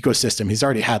entire ecosystem, he's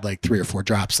already had like 3 or 4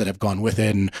 drops that have gone with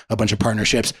it and a bunch of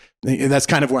partnerships. That's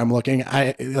kind of where I'm looking.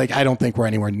 I don't think we're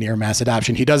anywhere near mass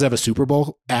adoption. He does have a Super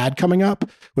Bowl ad coming up,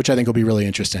 which I think will be really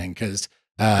interesting because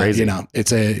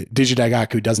it's a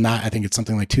Digidaigaku does not, I think it's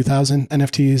something like 2,000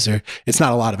 NFTs, or it's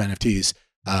not a lot of NFTs.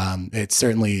 It's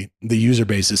certainly, the user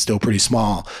base is still pretty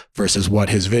small versus what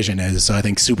his vision is. So I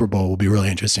think Super Bowl will be really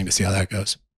interesting to see how that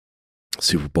goes.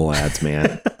 Super Bowl ads,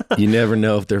 man. You never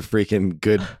know if they're freaking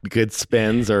good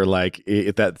spends or like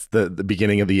if that's the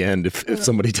beginning of the end if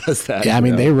somebody does that. Yeah, I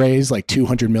mean, they raised like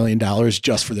 $200 million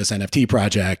just for this NFT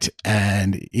project.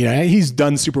 And, he's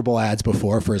done Super Bowl ads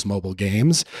before for his mobile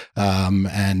games,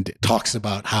 and talks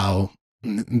about how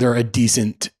they're a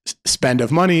decent spend of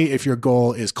money if your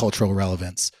goal is cultural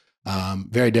relevance.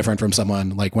 Very different from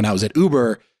someone like when I was at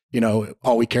Uber.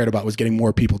 All we cared about was getting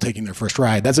more people taking their first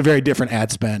ride. That's a very different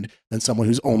ad spend than someone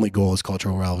whose only goal is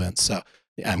cultural relevance. So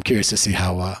yeah, I'm curious to see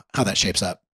how that shapes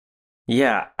up.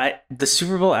 Yeah, the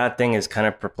Super Bowl ad thing is kind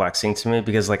of perplexing to me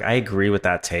because like I agree with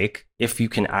that take. If you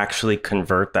can actually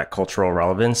convert that cultural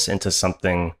relevance into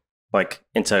something like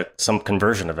into some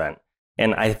conversion event.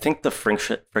 And I think the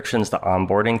frictions, the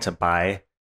onboarding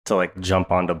to like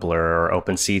jump onto Blur or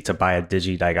OpenSea to buy a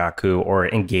Digidaigaku or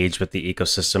engage with the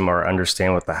ecosystem or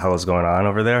understand what the hell is going on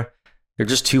over there, they're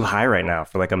just too high right now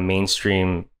for like a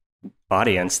mainstream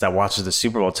audience that watches the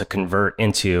Super Bowl to convert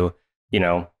into,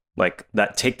 like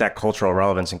that, take that cultural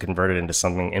relevance and convert it into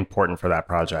something important for that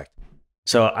project.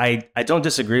 So I don't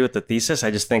disagree with the thesis.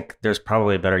 I just think there's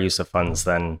probably a better use of funds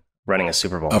than running a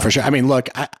Super Bowl. Oh, for sure. I mean, look,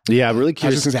 I'm really curious. I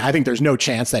was just gonna say, I think there's no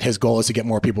chance that his goal is to get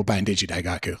more people buying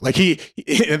Digidaigaku. Like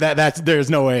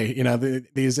there's no way,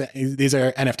 these are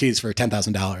NFTs for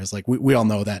 $10,000. Like we all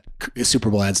know that Super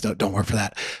Bowl ads don't work for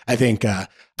that. I think, I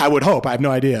would hope, I have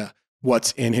no idea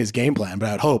what's in his game plan, but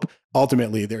I would hope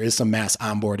ultimately there is some mass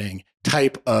onboarding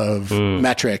type of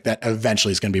metric that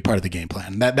eventually is going to be part of the game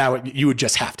plan. You would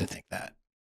just have to think that.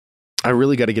 I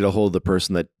really got to get a hold of the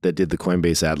person that did the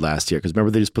Coinbase ad last year. Because remember,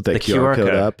 they just put that QR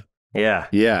code up. Yeah.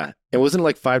 Yeah. And wasn't it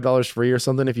like $5 free or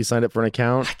something if you signed up for an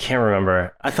account? I can't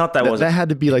remember. I thought that was... That had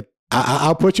to be like...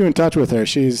 I'll put you in touch with her.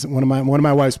 She's one of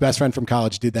my wife's best friend from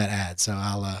college did that ad. So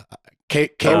I'll...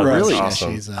 Kate Rose, really? yeah,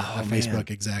 Awesome. She's a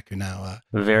Facebook exec who now...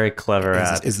 very clever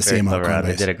ad. Is the very CMO clever ad.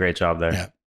 They Coinbase. did a great job there. Yeah.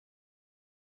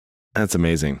 That's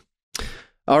amazing.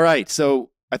 All right.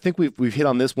 So I think we've hit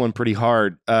on this one pretty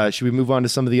hard. Should we move on to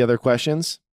some of the other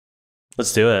questions?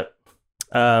 Let's do it.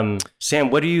 Sam,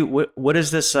 what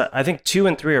is this? I think 2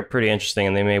 and 3 are pretty interesting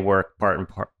and they may work part and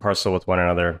parcel with one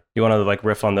another. You want to like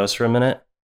riff on those for a minute?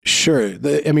 Sure.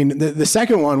 The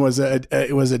second one was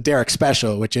a Derek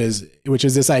special, which is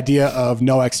this idea of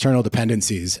no external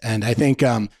dependencies. And I think,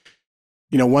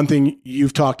 one thing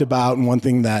you've talked about and one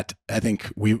thing that I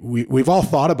think we've all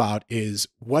thought about is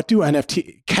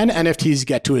can NFTs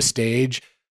get to a stage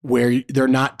where they're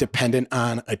not dependent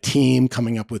on a team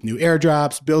coming up with new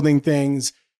airdrops, building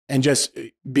things, and just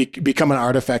become an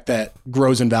artifact that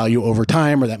grows in value over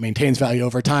time or that maintains value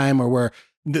over time, or where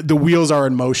the wheels are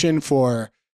in motion for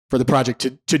the project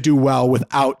to do well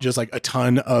without just like a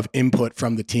ton of input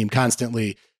from the team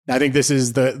constantly. And I think this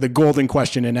is the golden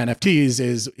question in NFTs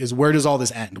is where does all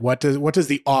this end? What does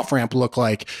the off-ramp look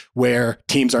like where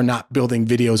teams are not building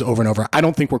videos over and over? I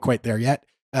don't think we're quite there yet.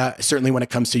 Certainly when it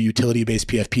comes to utility-based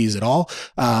PFPs at all.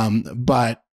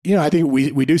 But, I think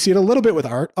we do see it a little bit with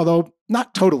art, although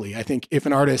not totally. I think if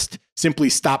an artist simply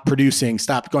stopped producing,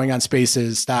 stopped going on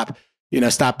spaces, stop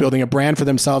building a brand for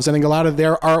themselves, I think a lot of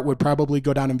their art would probably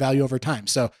go down in value over time.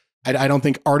 So I don't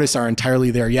think artists are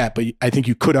entirely there yet, but I think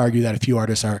you could argue that a few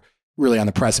artists are really on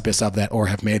the precipice of that or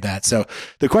have made that. So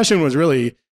the question was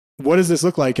really, what does this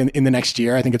look like in the next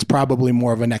year? I think it's probably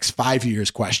more of a next 5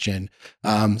 years question.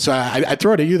 So I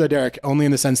throw it at you though, Derek, only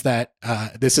in the sense that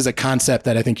this is a concept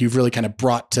that I think you've really kind of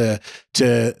brought to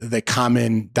the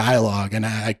common dialogue. And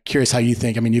I'm curious how you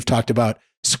think. I mean, you've talked about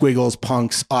squiggles,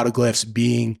 punks, autoglyphs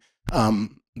being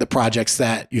the projects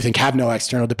that you think have no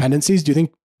external dependencies. Do you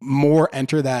think more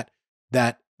enter that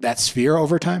sphere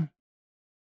over time?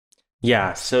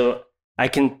 Yeah. So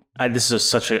this is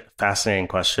such a fascinating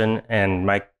question, and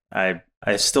I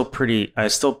still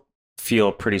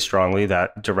feel pretty strongly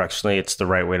that directionally it's the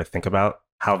right way to think about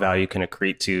how value can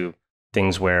accrete to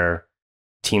things where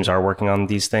teams are working on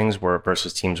these things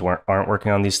versus teams aren't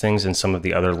working on these things, and some of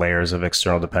the other layers of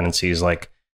external dependencies, like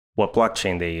what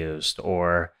blockchain they used,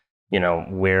 or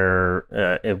where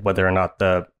whether or not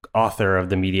the author of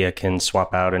the media can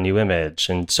swap out a new image,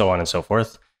 and so on and so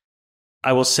forth.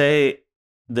 I will say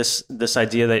this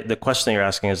idea that the question that you're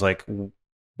asking is like,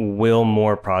 will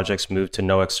more projects move to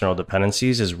no external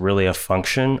dependencies is really a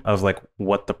function of like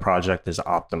what the project is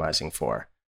optimizing for,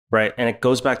 right? And it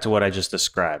goes back to what I just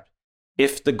described.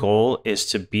 If the goal is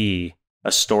to be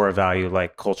a store of value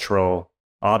like cultural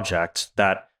object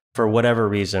that for whatever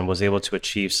reason was able to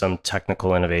achieve some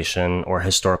technical innovation or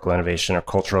historical innovation or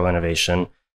cultural innovation,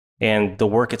 and the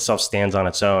work itself stands on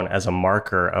its own as a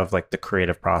marker of like the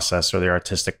creative process or the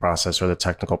artistic process or the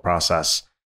technical process,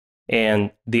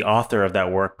 and the author of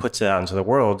that work puts it out into the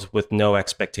world with no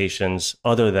expectations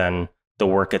other than the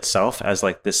work itself as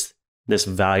like this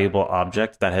valuable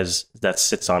object that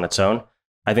sits on its own,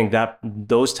 I think that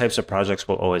those types of projects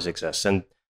will always exist. And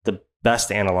the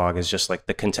best analog is just like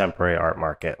the contemporary art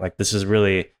market. Like this is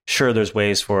really, sure, there's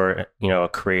ways for, a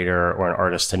creator or an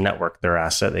artist to network their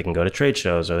asset. They can go to trade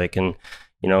shows, or they can,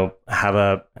 have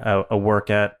a work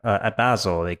at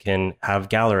Basel. They can have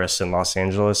gallerists in Los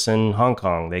Angeles and Hong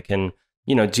Kong. They can,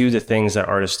 do the things that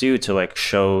artists do to like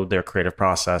show their creative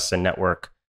process and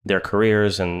network their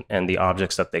careers and the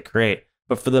objects that they create.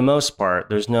 But for the most part,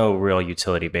 there's no real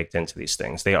utility baked into these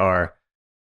things. They are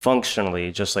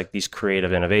functionally just like these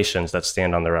creative innovations that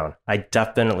stand on their own. I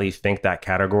definitely think that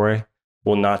category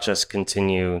will not just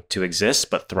continue to exist,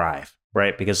 but thrive,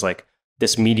 right? Because like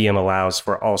this medium allows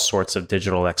for all sorts of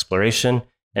digital exploration,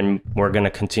 and we're going to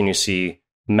continue to see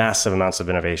massive amounts of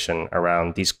innovation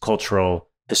around these cultural,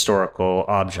 historical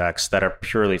objects that are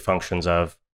purely functions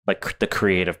of like the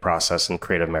creative process and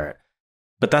creative merit.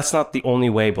 But that's not the only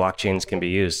way blockchains can be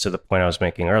used, to the point I was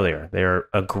making earlier. They're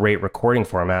a great recording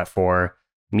format for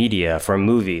media, for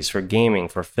movies, for gaming,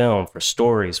 for film, for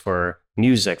stories, for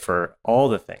music, for all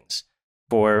the things,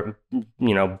 for,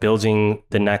 building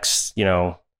the next,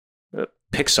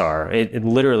 Pixar. It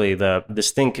literally,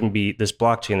 this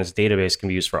blockchain, this database can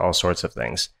be used for all sorts of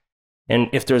things. And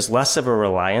if there's less of a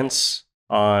reliance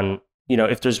on,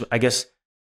 I guess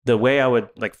the way I would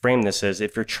like frame this is,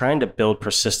 if you're trying to build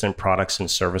persistent products and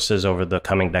services over the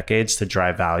coming decades to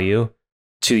drive value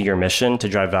to your mission, to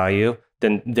drive value,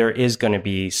 then there is going to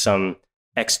be some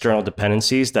external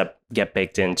dependencies that get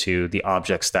baked into the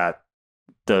objects that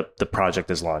the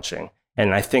project is launching.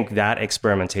 And I think that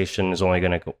experimentation is only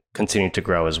going to continue to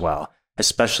grow as well,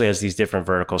 especially as these different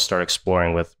verticals start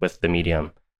exploring with the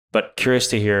medium. But curious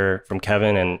to hear from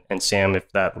Kevin and Sam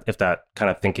if that kind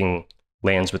of thinking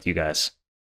lands with you guys.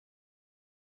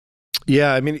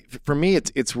 Yeah, I mean, for me,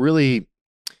 it's really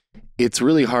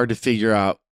hard to figure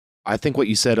out. I think what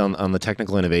you said on the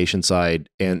technical innovation side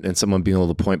and someone being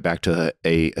able to point back to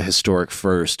a historic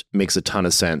first makes a ton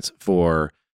of sense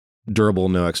for durable,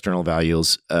 no external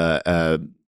values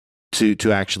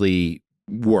to actually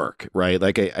work, right?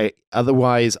 Like I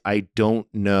otherwise I don't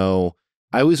know.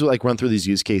 I always like run through these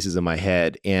use cases in my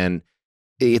head, and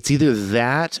it's either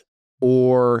that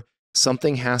or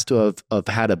something has to have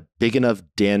had a big enough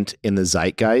dent in the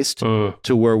zeitgeist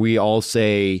to where we all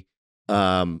say,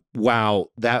 wow,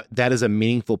 that is a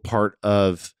meaningful part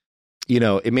of,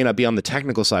 it may not be on the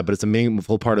technical side, but it's a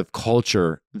meaningful part of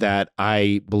culture that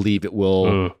I believe it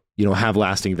will, have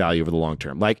lasting value over the long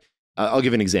term. Like, I'll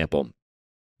give an example,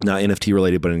 not NFT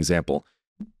related, but an example.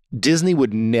 Disney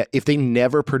would, if they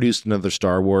never produced another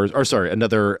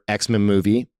another X-Men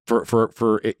movie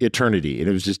for eternity, and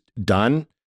it was just done,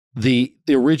 the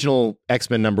original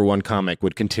X-Men #1 comic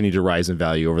would continue to rise in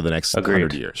value over the next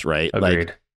 100 years, right? Agreed.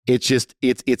 Like, it's just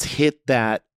it's hit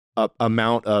that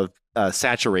amount of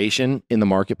saturation in the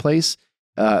marketplace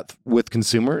with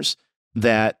consumers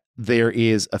that there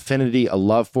is affinity, a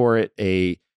love for it.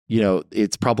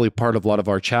 It's probably part of a lot of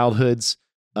our childhoods.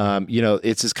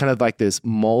 It's just kind of like this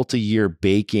multi-year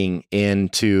baking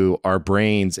into our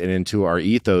brains and into our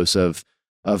ethos of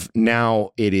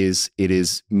now it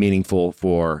is meaningful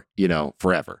for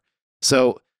forever.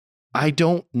 So I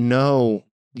don't know,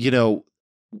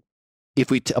 if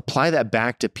we apply that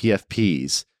back to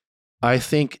PFPs, I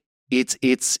think it's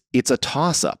a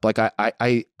toss up. Like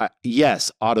I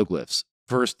yes, autoglyphs,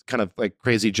 first kind of like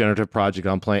crazy generative project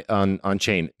on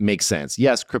chain makes sense.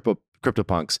 Yes,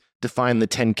 CryptoPunks defined the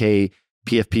 10K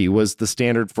PFP, was the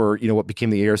standard for what became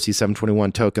the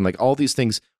ERC-721 token. Like all these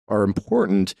things are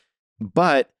important,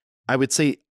 but I would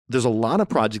say there's a lot of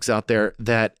projects out there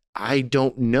that I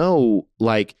don't know,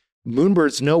 like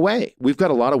Moonbirds, no way. We've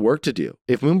got a lot of work to do.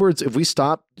 If we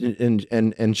stop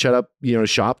and shut up,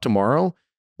 shop tomorrow,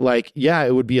 like, yeah,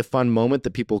 it would be a fun moment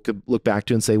that people could look back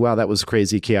to and say, wow, that was a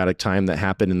crazy, chaotic time that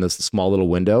happened in this small little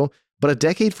window. But a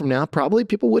decade from now, probably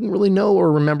people wouldn't really know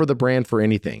or remember the brand for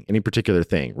any particular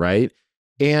thing, right?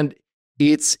 And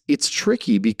it's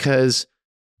tricky because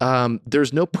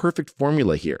there's no perfect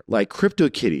formula here. Like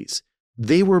CryptoKitties,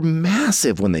 they were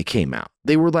massive when they came out.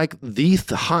 They were like the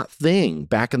hot thing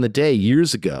back in the day,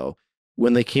 years ago,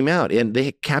 when they came out, and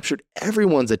they captured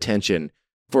everyone's attention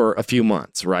for a few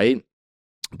months, right?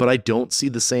 But I don't see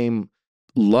the same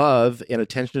love and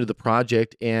attention to the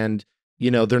project, and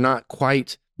they're not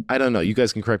quite. I don't know. You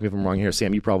guys can correct me if I'm wrong here,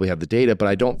 Sam. You probably have the data, but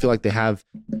I don't feel like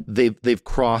they've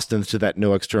crossed into that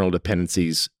no external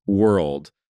dependencies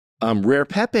world. Rare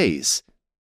Pepes,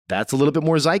 that's a little bit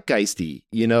more zeitgeisty.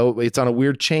 It's on a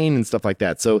weird chain and stuff like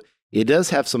that. So it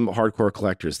does have some hardcore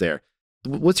collectors there.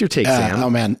 What's your take, Sam? Oh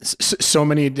man, so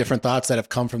many different thoughts that have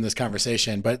come from this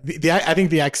conversation. But I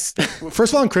think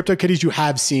first of all, in CryptoKitties, you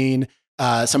have seen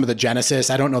some of the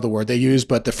Genesis, I don't know the word they use,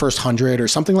 but the first 100 or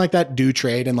something like that do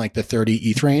trade in like the 30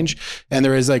 ETH range. And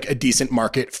there is like a decent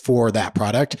market for that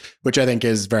product, which I think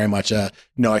is very much a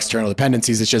no external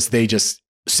dependencies. It's just, they just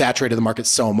saturated the market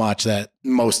so much that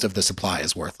most of the supply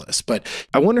is worthless. But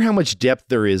I wonder how much depth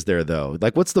there is there though.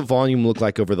 Like what's the volume look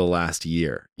like over the last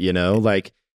year?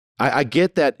 Like I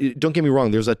get that. Don't get me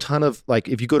wrong. There's a ton of like,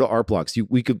 if you go to Art Blocks,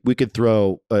 we could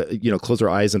throw, close our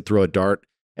eyes and throw a dart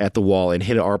at the wall and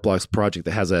hit an Art Blocks project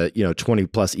that has a 20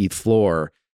 plus ETH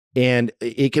floor, and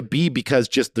it could be because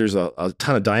just there's a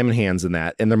ton of diamond hands in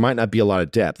that, and there might not be a lot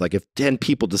of depth. Like if 10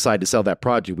 people decide to sell that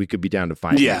project, we could be down to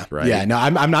 5. Right? Yeah. No,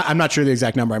 I'm not sure the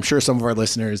exact number. I'm sure some of our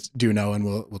listeners do know and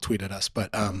will tweet at us. But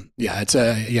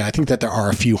I think that there are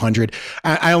a few hundred.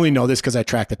 I only know this because I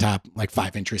track the top like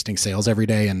 5 interesting sales every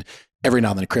day, and every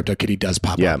now and then CryptoKitty does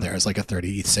pop up there as like a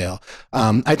 30 ETH sale.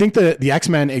 I think the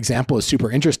X-Men example is super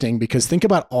interesting because think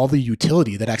about all the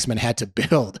utility that X-Men had to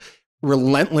build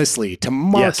relentlessly to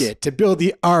market, to build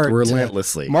the art,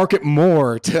 relentlessly to market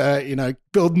more, to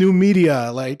build new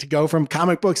media, like to go from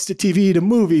comic books to TV to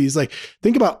movies. Like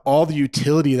think about all the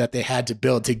utility that they had to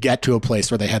build to get to a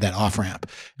place where they had that off ramp.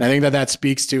 And I think that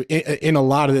speaks to in a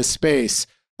lot of this space.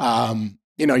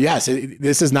 Yes,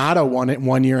 this is not a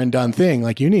one year and done thing.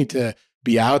 Like you need to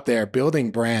be out there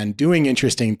building brand, doing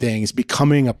interesting things,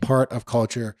 becoming a part of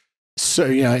culture. So,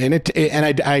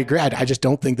 and I agree. I just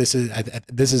don't think this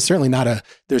is certainly not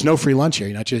there's no free lunch here.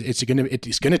 It's going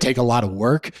to take a lot of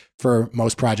work for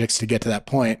most projects to get to that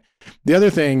point. The other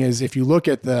thing is if you look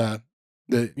at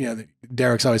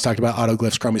Derek's always talked about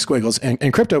autoglyphs, Chromie Squiggles and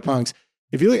CryptoPunks.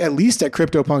 If you look at least at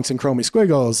CryptoPunks and Chromie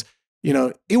Squiggles,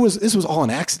 this was all an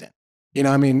accident.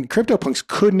 CryptoPunks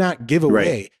could not give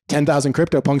away 10,000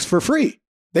 CryptoPunks for free.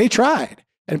 They tried.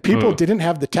 And people didn't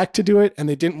have the tech to do it, and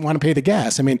they didn't want to pay the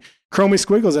gas. Chromie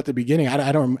Squiggles at the beginning,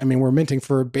 we're minting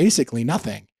for basically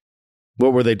nothing.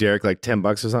 What were they, Derek? Like $10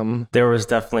 or something? There was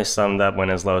definitely some that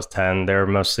went as low as 10. They were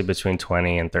mostly between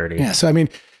 20 and 30. Yeah. So,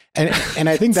 and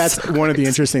I think that's one of the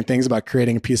interesting things about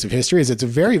creating a piece of history is it's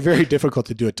very, very difficult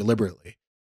to do it deliberately.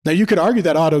 Now, you could argue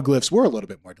that autoglyphs were a little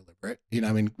bit more deliberate.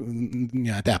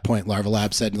 At that point, Larva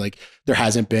Lab said, like, there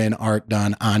hasn't been art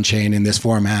done on chain in this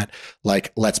format.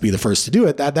 Like, let's be the first to do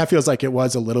it. That feels like it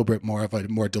was a little bit more of a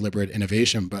more deliberate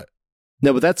innovation. But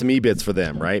no, but that's Meebits for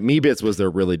them, right? Meebits was their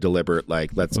really deliberate,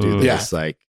 like, let's do this,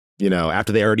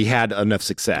 after they already had enough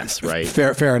success, right?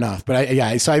 Fair enough. But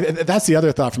that's the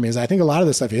other thought for me is I think a lot of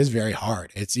this stuff is very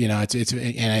hard. It's and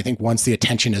I think once the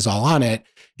attention is all on it,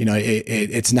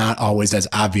 it's not always as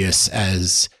obvious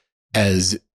as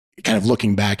kind of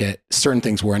looking back at certain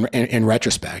things were in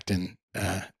retrospect. And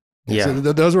so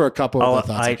those were a couple of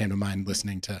the thoughts that came to mind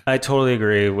listening to. I totally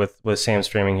agree with Sam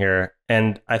streaming here.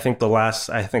 And I think the last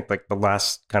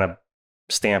kind of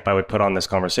stamp I would put on this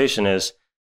conversation is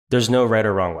there's no right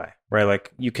or wrong way, right?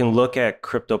 Like you can look at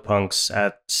CryptoPunks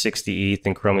at 60 ETH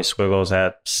and Chromie Squiggles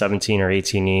at 17 or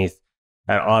 18 ETH,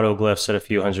 at Autoglyphs at a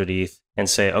few hundred ETH, and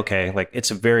say, okay, like it's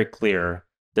very clear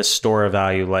this store of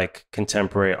value, like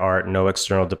contemporary art, no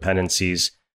external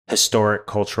dependencies, historic,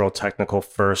 cultural, technical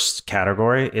first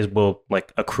category will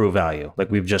like accrue value. Like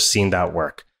we've just seen that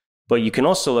work. But you can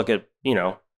also look at,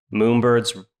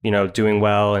 Moonbirds, doing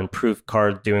well, and Proof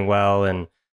Card doing well, and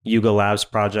Yuga Labs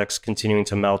projects continuing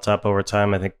to melt up over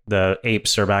time. I think the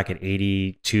apes are back at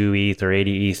 82 ETH or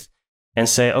 80 ETH, and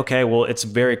say, okay, well, it's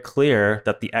very clear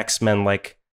that the X-Men,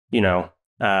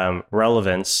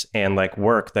 relevance and like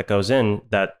work that goes in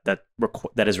that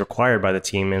is required by the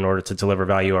team in order to deliver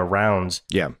value around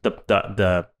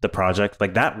the project,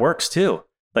 like that works too.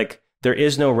 Like there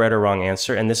is no right or wrong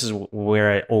answer, and this is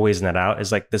where I always net out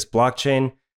is like this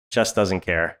blockchain just doesn't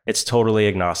care. It's totally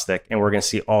agnostic, and we're going to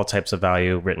see all types of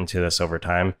value written to this over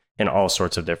time in all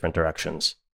sorts of different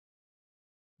directions.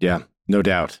 Yeah, no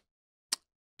doubt.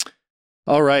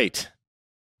 All right.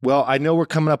 Well, I know we're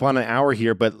coming up on an hour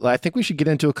here, but I think we should get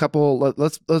into a couple.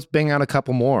 Let's bang out a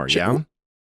couple more. Yeah,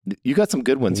 you got some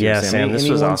good ones here, Sam. This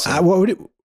was awesome.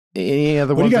 Any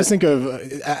other What do ones you guys think of?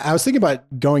 I was thinking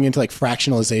about going into like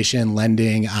fractionalization,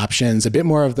 lending options, a bit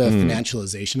more of the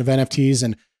financialization of NFTs.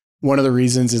 And one of the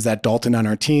reasons is that Dalton on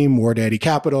our team, War Daddy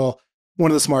Capital,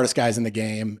 one of the smartest guys in the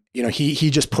game, he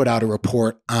just put out a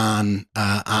report on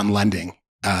lending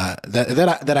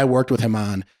that I worked with him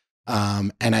on.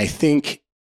 And I think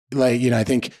I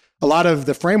think a lot of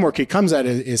the framework he comes at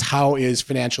is how is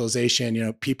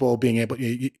financialization, people being able,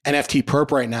 NFT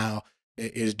perp right now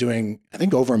is doing, I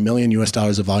think, over $1 million US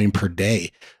of volume per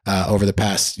day over the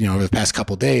past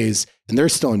couple of days. And they're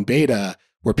still in beta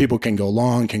where people can go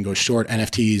long, can go short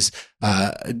NFTs,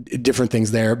 different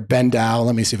things there. Ben Dow,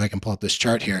 let me see if I can pull up this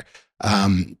chart here.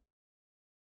 Do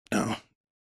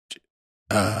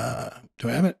I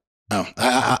have it? Oh,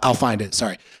 I'll find it.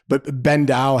 Sorry. But Ben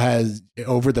Dow has,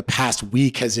 over the past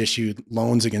week, has issued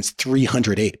loans against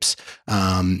 300 apes.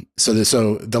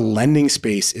 So the lending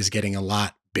space is getting a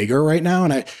lot bigger right now.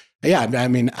 And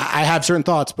I have certain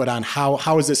thoughts, but on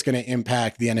how is this going to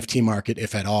impact the NFT market,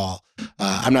 if at all?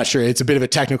 I'm not sure. It's a bit of a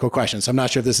technical question. So I'm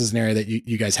not sure if this is an area that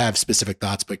you guys have specific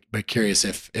thoughts, but curious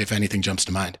if anything jumps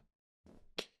to mind.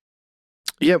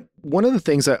 Yeah. One of the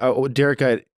things Derek,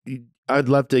 I'd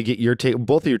love to get your take,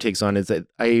 both of your takes on, is that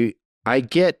I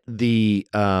get the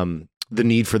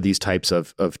need for these types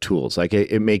of tools. Like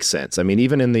it makes sense. I mean,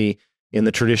 even in the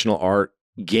traditional art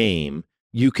game,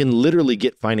 you can literally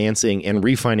get financing and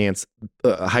refinance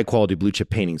high quality blue chip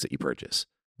paintings that you purchase.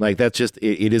 Like that's just,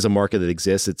 it is a market that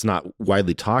exists. It's not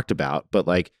widely talked about, but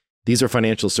like these are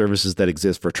financial services that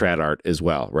exist for trad art as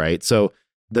well. Right. So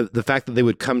the fact that they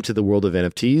would come to the world of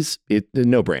NFTs,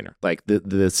 no brainer. Like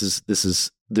this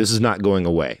is not going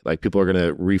away. Like people are going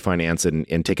to refinance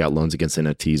and take out loans against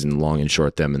NFTs and long and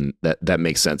short them. And that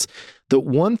makes sense. The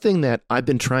one thing that I've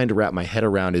been trying to wrap my head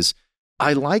around is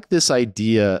I like this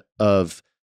idea of,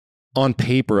 on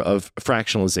paper, of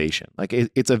fractionalization. Like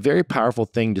it's a very powerful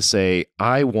thing to say,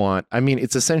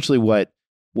 it's essentially what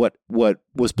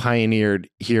was pioneered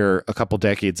here a couple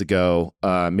decades ago,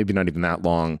 maybe not even that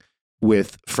long,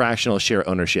 with fractional share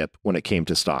ownership when it came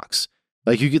to stocks.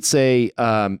 Like you could say,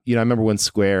 I remember when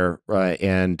Square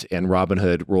and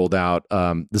Robinhood rolled out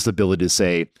this ability to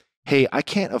say, hey, I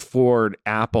can't afford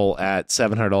Apple at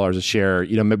 $700 a share,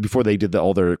 before they did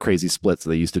all their crazy splits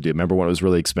that they used to do. Remember when it was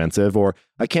really expensive? Or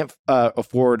I can't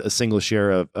afford a single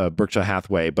share of Berkshire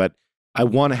Hathaway, but I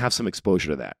want to have some exposure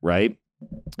to that, right?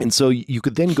 And so you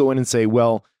could then go in and say,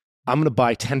 well, I'm going to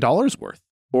buy $10 worth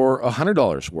or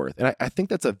 $100 worth. And I think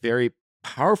that's a very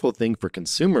powerful thing for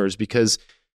consumers because,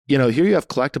 here you have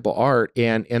collectible art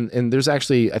and there's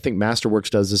actually, I think Masterworks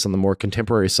does this on the more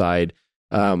contemporary side,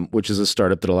 which is a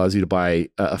startup that allows you to buy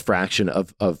a fraction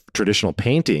of traditional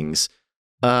paintings.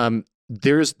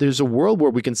 There's a world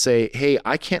where we can say, hey,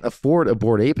 I can't afford a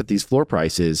Bored Ape at these floor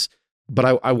prices,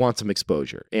 but I want some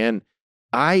exposure.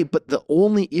 But the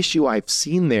only issue I've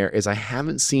seen there is I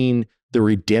haven't seen the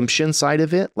redemption side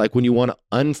of it. Like when you want to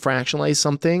unfractionalize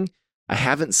something, I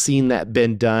haven't seen that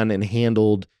been done and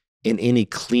handled in any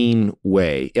clean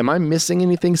way. Am I missing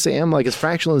anything, Sam? Like is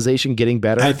fractionalization getting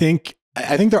better? I think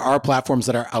there are platforms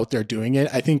that are out there doing it.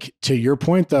 I think to your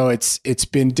point though, it's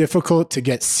been difficult to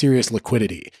get serious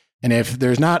liquidity. And if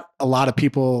there's not a lot of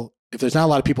people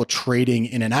trading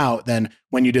in and out, then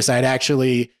when you decide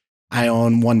actually I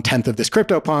own 1/10 of this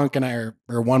CryptoPunk and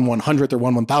or 1/100th or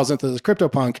 1/1000th of this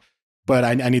CryptoPunk, but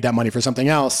I need that money for something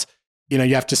else, you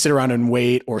have to sit around and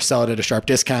wait or sell it at a sharp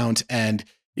discount. And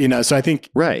so I think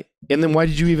right. And then why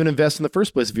did you even invest in the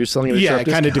first place if you're selling it at a sharp discount?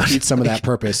 Yeah, it kind of defeats some of that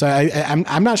purpose. So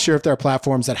I'm not sure if there are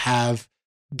platforms that have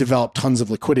developed tons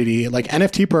of liquidity. Like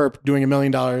NFT Perp doing $1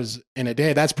 million in a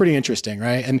day, that's pretty interesting,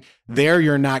 right? And there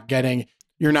you're not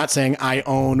saying I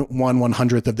own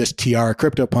 1/100th of this Tiara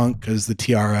CryptoPunk because the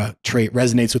Tiara trait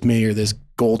resonates with me, or this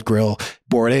gold grill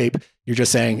Bored Ape. You're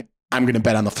just saying I'm going to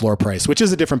bet on the floor price, which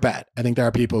is a different bet. I think there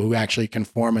are people who actually can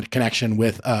form a connection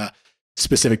with a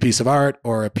specific piece of art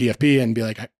or a PFP and be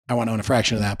like, I want to own a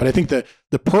fraction of that. But I think the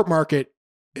perp market,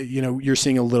 you're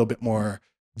seeing a little bit more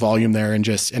volume there, and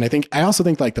I also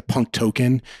think like the Punk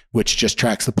token, which just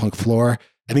tracks the Punk floor,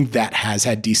 I think that has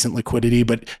had decent liquidity,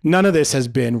 but none of this has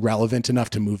been relevant enough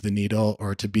to move the needle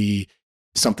or to be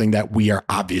something that we are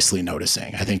obviously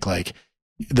noticing. I think like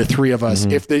the three of us,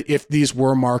 if these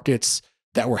were markets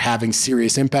that were having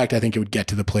serious impact, I think it would get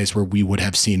to the place where we would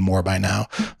have seen more by now.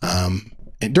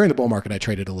 And during the bull market, I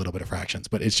traded a little bit of fractions,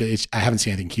 but I haven't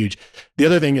seen anything huge. The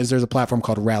other thing is there's a platform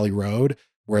called Rally Road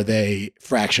where they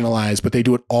fractionalize, but they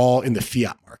do it all in the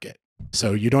fiat market.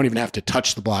 So you don't even have to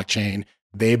touch the blockchain.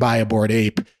 They buy a Bored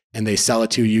Ape and they sell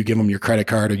it to you, give them your credit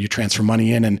card, or you transfer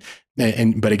money in. And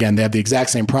But again, they have the exact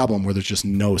same problem where there's just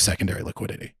no secondary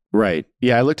liquidity. Right.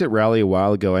 Yeah, I looked at Rally a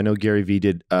while ago. I know Gary Vee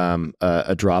did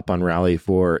a drop on Rally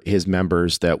for his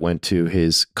members that went to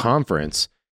his conference,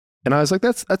 and I was like,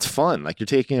 that's fun. Like, you're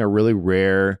taking a really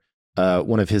rare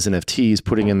one of his NFTs,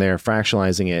 putting in there,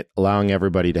 fractionalizing it, allowing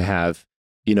everybody to have,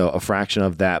 you know, a fraction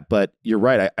of that. But you're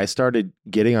right. I started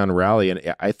getting on Rally,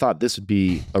 and I thought this would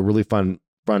be a really fun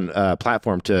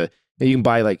platform to. You can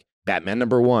buy like Batman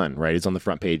 #1, right? It's on the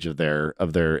front page of their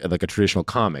like a traditional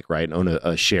comic, right? And own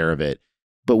a share of it.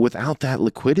 But without that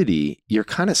liquidity, you're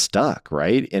kind of stuck,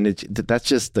 right? And that's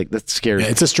just like, that's scary. Yeah,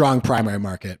 it's a strong primary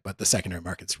market, but the secondary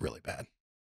market's really bad.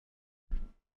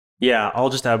 Yeah,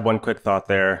 I'll just add one quick thought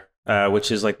there,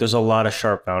 which is like there's a lot of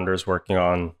sharp founders working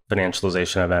on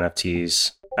financialization of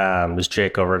NFTs. There's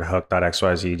Jake over at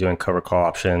Hook.xyz doing cover call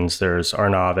options. There's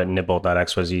Arnav at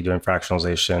Nibble.xyz doing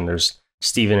fractionalization. There's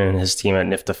Steven and his team at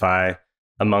Niftify,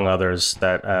 among others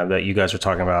that you guys are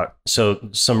talking about. So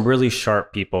some really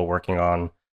sharp people working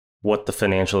on what the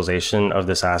financialization of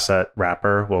this asset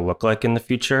wrapper will look like in the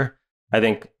future. I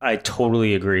think I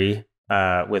totally agree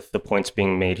with the points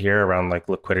being made here around like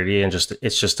liquidity and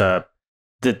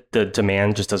the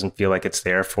demand just doesn't feel like it's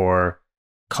there for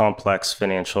complex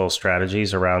financial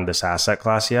strategies around this asset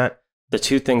class yet. The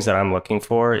two things that I'm looking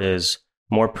for is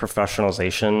more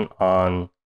professionalization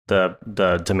on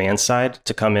the demand side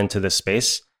to come into this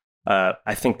space.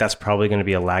 I think that's probably going to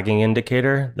be a lagging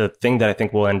indicator. The thing that I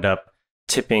think will end up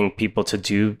tipping people to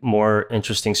do more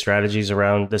interesting strategies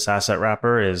around this asset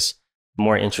wrapper is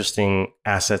more interesting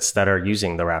assets that are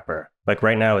using the wrapper. Like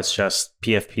right now, it's just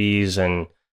PFPs and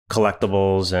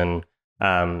collectibles, and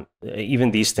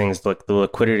even these things. Like the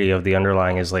liquidity of the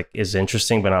underlying is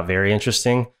interesting, but not very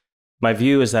interesting. My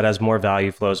view is that as more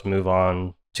value flows move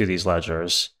on to these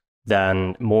ledgers,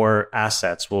 then more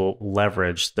assets will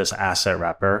leverage this asset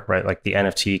wrapper, right? Like the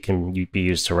NFT can be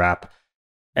used to wrap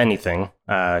anything.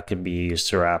 It can be used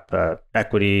to wrap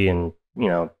equity and, you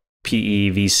know,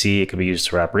 PE, VC. It could be used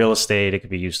to wrap real estate. It could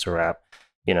be used to wrap,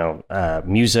 you know,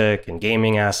 music and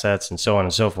gaming assets and so on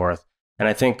and so forth. And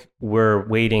I think we're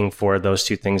waiting for those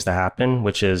two things to happen,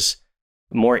 which is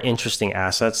more interesting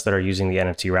assets that are using the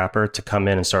NFT wrapper to come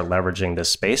in and start leveraging this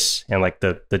space and like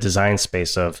the design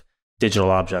space of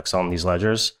digital objects on these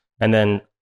ledgers. And then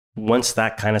once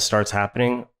that kind of starts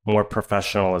happening, more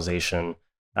professionalization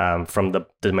from the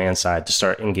demand side to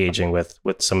start engaging with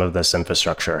some of this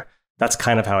infrastructure. That's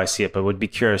kind of how I see it, but would be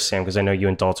curious, Sam, because I know you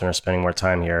and Dalton are spending more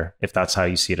time here, if that's how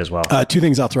you see it as well. Two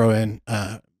things I'll throw in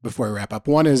before we wrap up.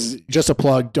 One is just a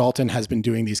plug. Dalton has been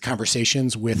doing these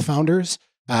conversations with founders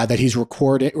that he's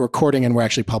recording, and we're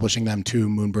actually publishing them to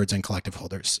Moonbirds and collective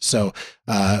holders. So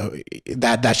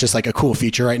that's just like a cool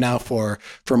feature right now for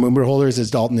Moonbird holders,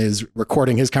 is Dalton is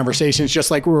recording his conversations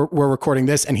just like we're recording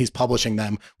this, and he's publishing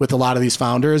them with a lot of these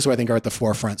founders who I think are at the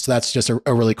forefront. So that's just a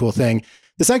really cool thing.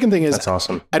 The second thing is, that's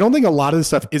awesome. I don't think a lot of this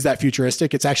stuff is that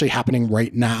futuristic. It's actually happening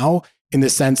right now in the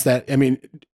sense that, I mean,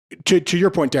 to your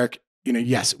point, Derek, you know,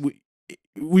 yes,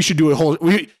 we should do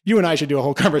you and I should do a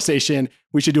whole conversation.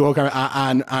 We should do a whole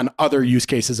on other use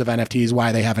cases of NFTs,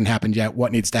 why they haven't happened yet,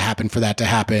 what needs to happen for that to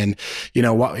happen, you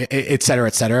know, what, et cetera,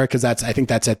 et cetera. Cause I think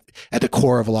that's at the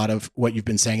core of a lot of what you've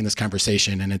been saying in this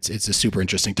conversation. And it's a super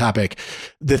interesting topic.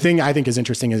 The thing I think is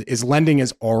interesting is lending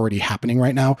is already happening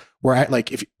right now, where I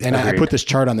put this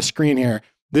chart on the screen here.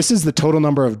 This is the total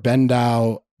number of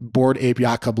BendDAO Bored Ape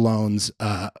Yacht Club loans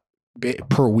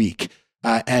per week.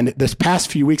 And this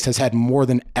past few weeks has had more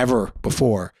than ever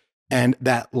before. And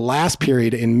that last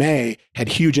period in May had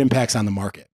huge impacts on the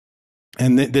market.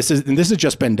 And this is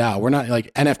just BendDAO. We're not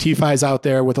like NFTFi's out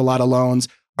there with a lot of loans.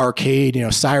 Arcade, you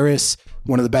know, Cyrus,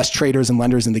 one of the best traders and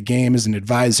lenders in the game, is an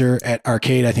advisor at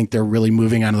Arcade. I think they're really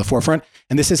moving onto the forefront.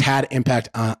 And this has had impact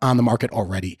on the market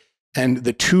already. And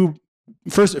the two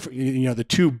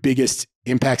biggest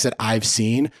impacts that I've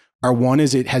seen are, one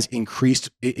is it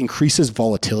increases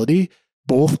volatility,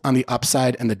 both on the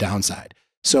upside and the downside.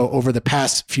 So over the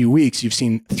past few weeks, you've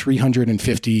seen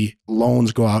 350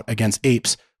 loans go out against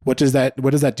apes. What does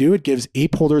that do? It gives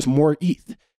ape holders more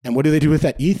ETH. And what do they do with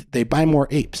that ETH? They buy more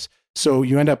apes. So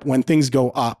you end up, when things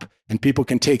go up and people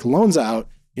can take loans out,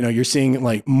 you know, you're seeing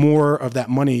like more of that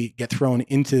money get thrown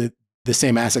into the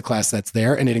same asset class that's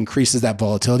there, and it increases that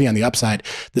volatility on the upside.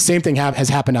 The same thing has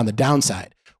happened on the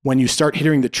downside. When you start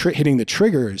hitting the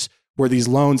triggers where these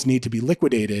loans need to be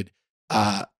liquidated,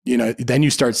 then you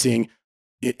start seeing,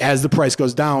 as the price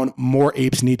goes down, more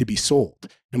apes need to be sold.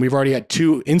 And we've already had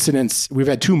two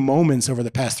moments over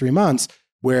the past 3 months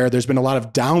where there's been a lot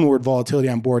of downward volatility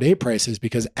on Bored Ape prices,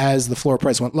 because as the floor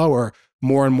price went lower,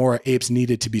 more and more apes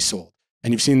needed to be sold.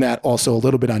 And you've seen that also a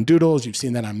little bit on Doodles. You've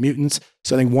seen that on Mutants.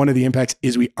 So I think one of the impacts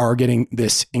is we are getting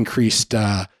this increased,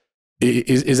 you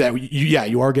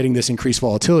are getting this increased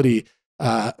volatility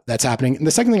that's happening. And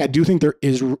the second thing, I do think there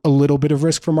is a little bit of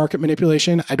risk for market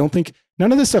manipulation. I don't think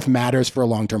none of this stuff matters for a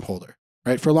long-term holder,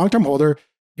 right? For a long-term holder,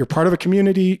 you're part of a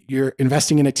community, you're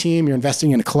investing in a team, you're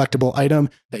investing in a collectible item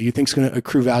that you think is going to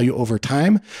accrue value over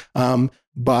time.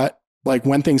 But like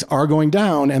when things are going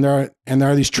down and there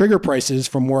are these trigger prices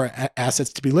for more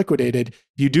assets to be liquidated,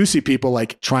 you do see people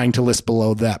like trying to list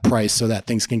below that price so that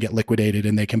things can get liquidated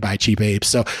and they can buy cheap apes.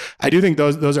 So I do think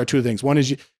those are two things. One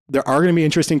is there are going to be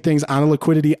interesting things on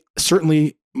liquidity.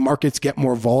 Certainly markets get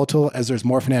more volatile as there's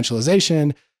more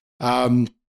financialization.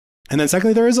 And then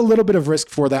secondly, there is a little bit of risk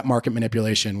for that market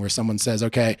manipulation where someone says,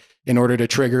 okay, in order to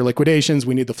trigger liquidations,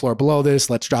 we need the floor below this.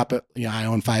 Let's drop it. I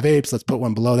own 5 apes. Let's put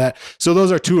one below that. So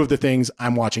those are two of the things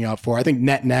I'm watching out for. I think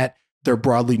net, they're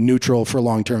broadly neutral for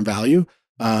long-term value.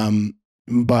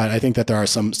 But I think that there are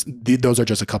those are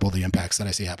just a couple of the impacts that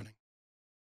I see happening.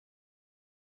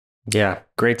 Yeah,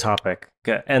 great topic.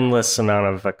 Got endless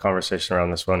amount of conversation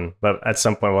around this one, but at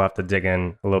some point we'll have to dig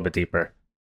in a little bit deeper.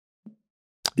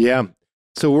 Yeah.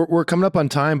 So we're coming up on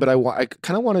time, but I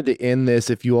kind of wanted to end this,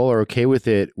 if you all are okay with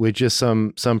it, with just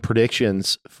some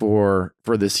predictions for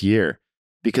this year,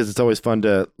 because it's always fun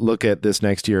to look at this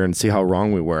next year and see how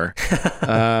wrong we were.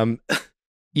 I'd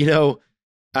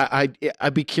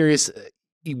be curious.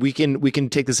 We can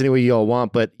take this any way you all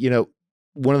want, but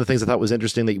one of the things I thought was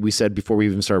interesting that we said before we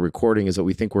even started recording is that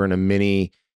we think we're in a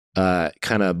mini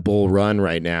kind of bull run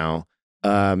right now.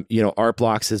 Art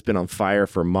Blocks has been on fire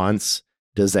for months.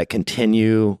 Does that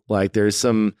continue? Like there's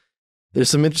some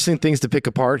interesting things to pick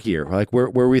apart here, like where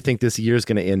we think this year is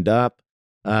going to end up.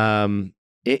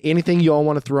 Anything you all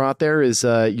want to throw out there is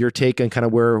your take on kind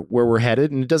of where we're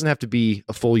headed, and it doesn't have to be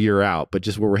a full year out, but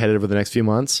just where we're headed over the next few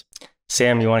months.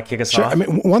 Sam, you want to kick us off? Sure. I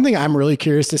mean, one thing I'm really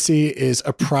curious to see is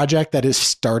a project that is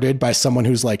started by someone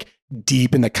who's like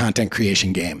deep in the content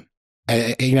creation game.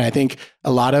 I think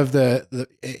a lot of the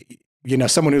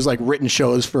someone who's like written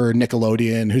shows for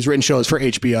Nickelodeon, who's written shows for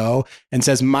HBO and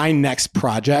says, my next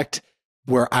project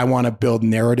where I want to build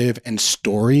narrative and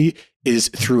story is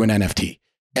through an NFT.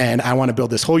 And I want to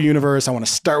build this whole universe. I want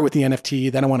to start with the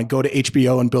NFT. Then I want to go to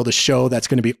HBO and build a show that's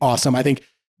going to be awesome. I think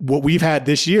what we've had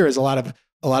this year is a lot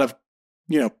of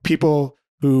people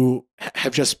who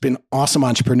have just been awesome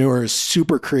entrepreneurs,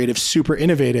 super creative, super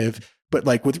innovative, but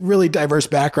like with really diverse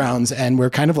backgrounds. And we're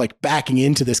kind of like backing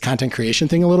into this content creation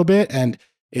thing a little bit. And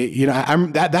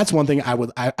that's one thing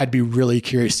I'd be really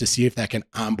curious to see if that can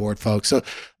onboard folks. So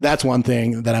that's one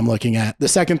thing that I'm looking at. The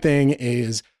second thing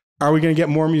is, are we going to get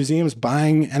more museums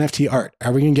buying NFT art?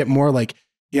 Are we going to get more like,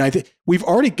 I think we've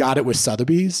already got it with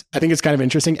Sotheby's. I think it's kind of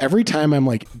interesting. Every time I'm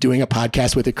like doing a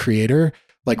podcast with a creator,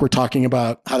 like we're talking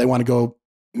about how they want to go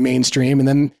mainstream, and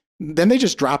then they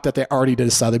just dropped that they already did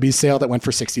a Sotheby's sale that went for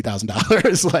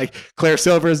 $60,000. Like Claire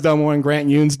Silver's done one, Grant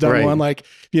Yoon's done one. Like,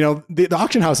 the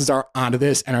auction houses are onto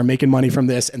this and are making money from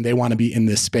this, and they want to be in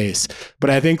this space.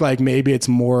 But I think like maybe it's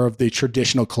more of the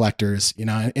traditional collectors. In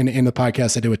the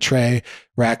podcast I did with Trey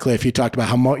Ratcliffe, he talked about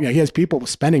how much he has people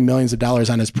spending millions of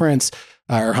dollars on his prints,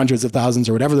 or hundreds of thousands,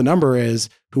 or whatever the number is,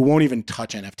 who won't even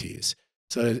touch NFTs.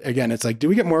 So again, it's like, do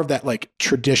we get more of that like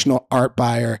traditional art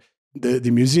buyer?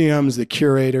 The museums, the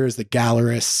curators, the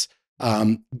gallerists,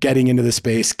 getting into the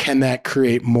space, can that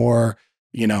create more,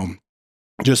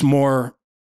 just more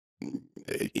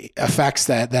effects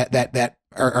that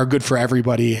are good for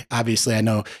everybody? Obviously, I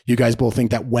know you guys both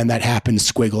think that when that happens,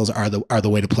 squiggles are the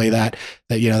way to play that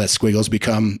that squiggles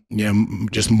become,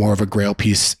 just more of a grail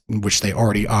piece, which they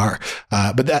already are.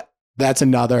 But that's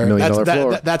another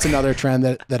another trend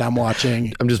that I'm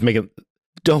watching. I'm just making.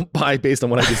 Don't buy based on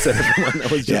what I just said, everyone.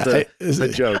 That was just a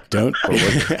joke. Don't.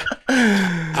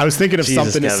 I was thinking of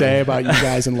something to say about you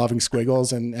guys and loving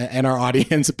squiggles and our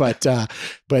audience, but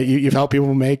you've helped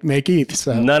people make ETH.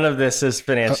 So none of this is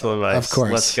financial advice. Of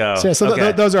course. Let's go. So,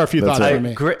 okay. Those are a few thoughts for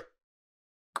me.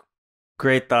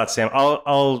 Great thoughts, Sam.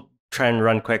 I'll try and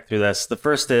run quick through this. The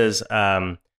first is,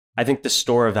 I think the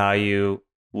store of value,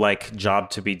 like job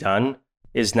to be done,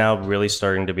 is now really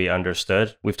starting to be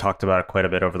understood. We've talked about it quite a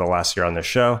bit over the last year on this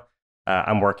show.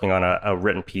 I'm working on a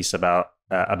written piece about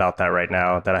that right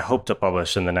now that I hope to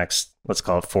publish in the next, let's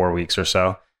call it 4 weeks or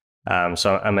so.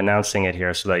 So I'm announcing it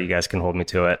here so that you guys can hold me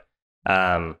to it.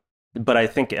 But I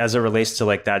think as it relates to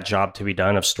like that job to be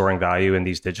done of storing value in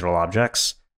these digital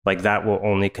objects, like that will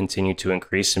only continue to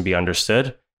increase and be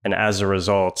understood. And as a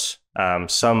result,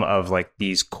 some of like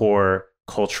these core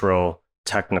cultural,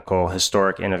 technical,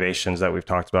 historic innovations that we've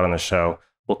talked about on the show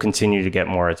will continue to get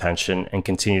more attention and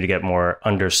continue to get more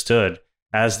understood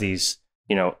as these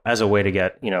as a way to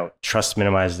get, trust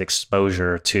minimized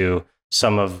exposure to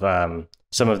some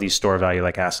of these store value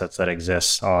like assets that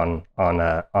exist on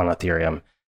Ethereum.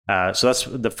 So that's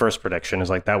the first prediction, is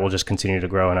like that will just continue to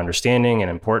grow in understanding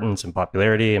and importance and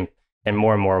popularity, and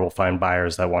more will find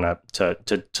buyers that want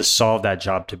to solve that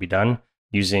job to be done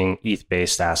using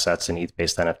ETH-based assets and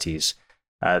ETH-based NFTs.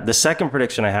 The second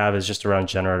prediction I have is just around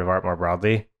generative art more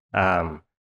broadly. I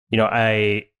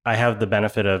have the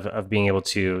benefit of being able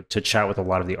to chat with a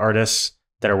lot of the artists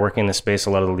that are working in the space, a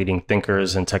lot of the leading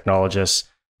thinkers and technologists,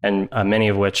 and many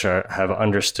of which have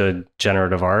understood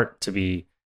generative art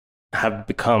have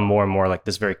become more and more like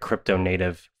this very crypto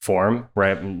native form,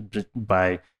 right?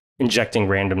 By injecting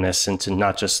randomness into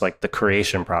not just like the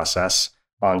creation process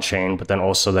on chain, but then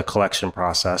also the collection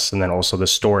process, and then also the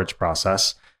storage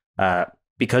process.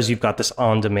 Because you've got this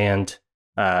on demand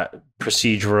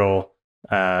procedural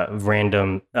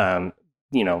random,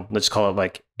 let's call it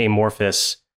like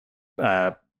amorphous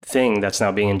thing that's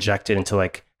now being injected into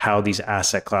like how these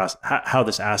how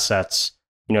this assets,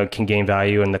 can gain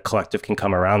value and the collective can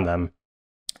come around them.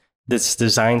 This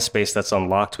design space that's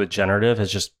unlocked with generative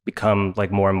has just become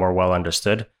like more and more well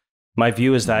understood. My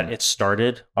view is that it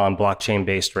started on blockchain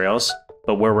based rails,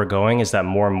 but where we're going is that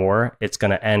more and more it's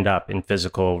going to end up in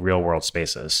physical real world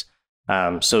spaces.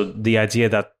 So the idea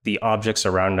that the objects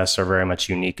around us are very much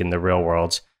unique in the real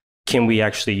world, can we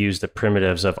actually use the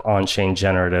primitives of on-chain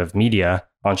generative media,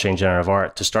 on-chain generative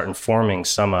art, to start informing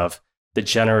some of the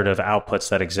generative outputs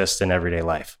that exist in everyday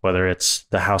life, whether it's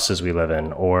the houses we live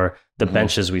in, or the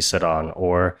benches we sit on,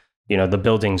 or the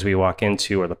buildings we walk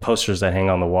into, or the posters that hang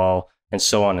on the wall, and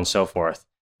so on and so forth.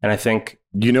 And I think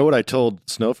what I told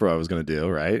Snowfro I was going to do,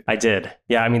 right? I did.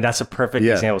 Yeah, I mean, that's a perfect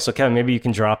example. So Kevin, maybe you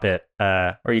can drop it,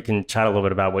 or you can chat a little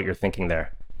bit about what you're thinking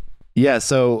there. Yeah,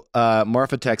 so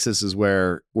Marfa, Texas is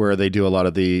where they do a lot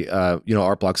of the,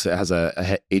 Art Blocks has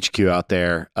a HQ out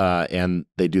there, and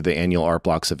they do the annual Art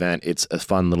Blocks event. It's a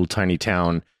fun little tiny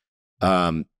town.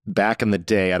 Back in the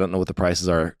day, I don't know what the prices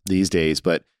are these days,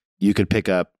 but you could pick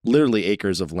up literally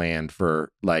acres of land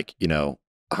for like,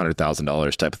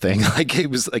 $100,000 type of thing. It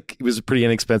was pretty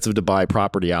inexpensive to buy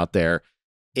property out there.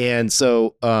 And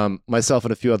so myself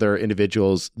and a few other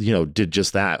individuals, did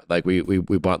just that. Like we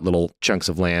bought little chunks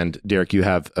of land. Derek, you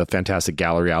have a fantastic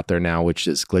gallery out there now, which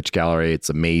is Glitch Gallery. It's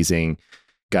amazing.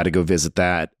 Got to go visit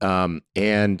that.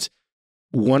 And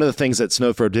one of the things that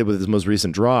Snowfro did with his most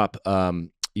recent drop,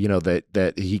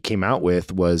 that he came out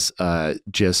with was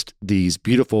just these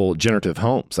beautiful generative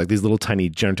homes, like these little tiny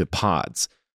generative pods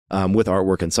with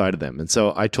artwork inside of them. And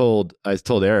so I told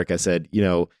Eric, I said,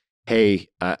 hey,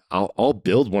 I'll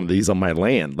build one of these on my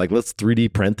land. Like, let's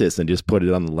 3D print this and just put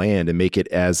it on the land and make it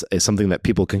as something that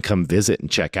people can come visit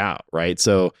and check out, right?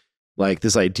 So, like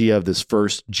this idea of this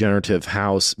first generative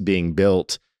house being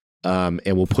built, and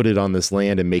we'll put it on this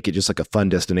land and make it just like a fun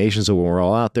destination. So when we're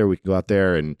all out there, we can go out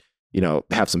there and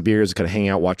have some beers, kind of hang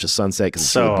out, watch the sunset because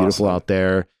it's so beautiful out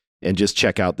there, and just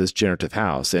check out this generative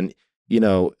house. And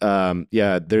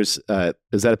there's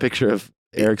is that a picture of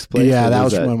Eric's place? Yeah, that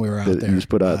was when we were out there. You just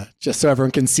put up just so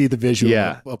everyone can see the visual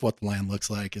of what the land looks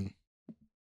like. And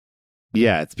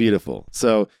yeah, it's beautiful.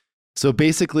 So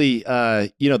basically,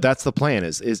 that's the plan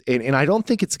and I don't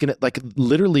think it's going to like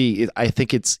literally, I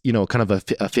think it's, kind of a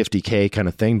 $50K kind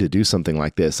of thing to do something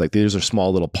like this. Like these are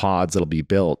small little pods that'll be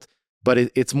built, but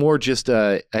it's more just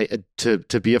to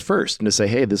be a first and to say,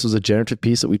 hey, this was a generative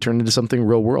piece that we turned into something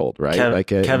real world, right?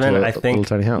 Kevin, I think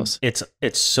little tiny house.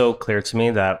 It's so clear to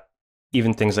me that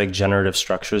even things like generative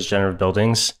structures, generative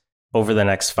buildings, over the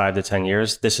next 5 to 10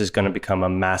 years, this is going to become a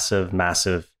massive,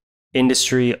 massive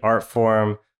industry, art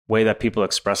form, way that people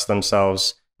express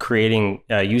themselves, creating,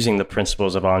 using the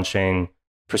principles of on-chain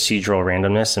procedural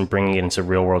randomness and bringing it into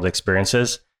real-world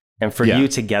experiences. And for you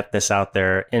to get this out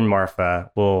there in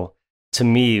Marfa will, to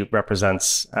me,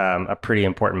 represents a pretty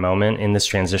important moment in this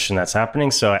transition that's happening.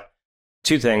 So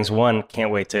 2 things. 1,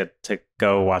 can't wait to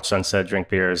go watch sunset, drink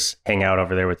beers, hang out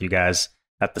over there with you guys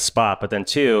at the spot. But then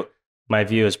 2, my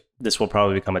view is this will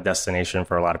probably become a destination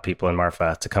for a lot of people in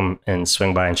Marfa to come and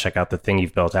swing by and check out the thing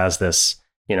you've built as this,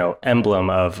 emblem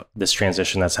of this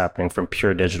transition that's happening from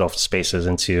pure digital spaces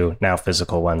into now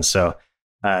physical ones. So,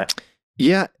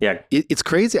 it's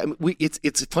crazy. I mean,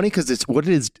 it's funny because it's what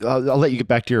it is. I'll let you get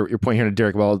back to your point here,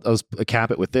 Derek. Well, I'll cap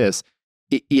it with this.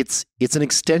 It's an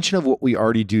extension of what we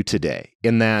already do today,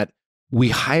 in that we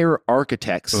hire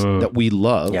architects that we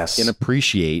love and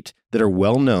appreciate, that are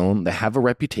well known, that have a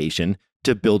reputation,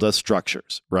 to build us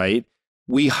structures. Right?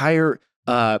 We hire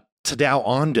Tadao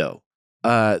Ando,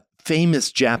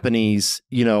 famous Japanese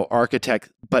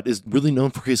architect, but is really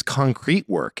known for his concrete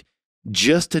work.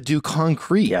 just to do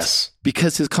concrete. Yes.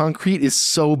 Because his concrete is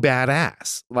so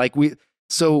badass. Like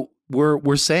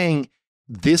we're saying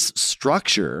this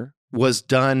structure was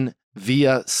done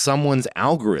via someone's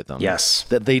algorithm. Yes.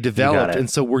 That they developed. And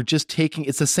so we're just taking,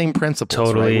 it's the same principles.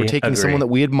 Totally. Right? We're taking agree. someone that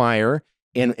we admire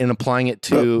and applying it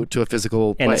to a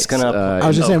physical and place. It's gonna. I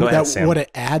was just saying ahead, that what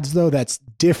it adds though, that's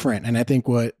different. And I think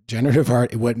what generative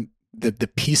art, what the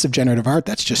piece of generative art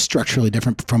that's just structurally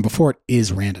different from before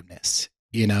is randomness.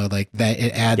 You know, like that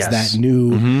it adds that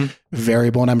new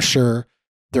variable. And I'm sure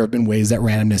there have been ways that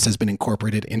randomness has been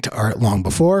incorporated into art long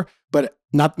before, but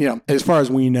not, you know, as far as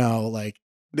we know, like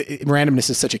randomness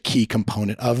is such a key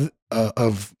component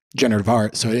of generative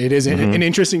art. So it is an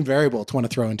interesting variable to want to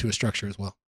throw into a structure as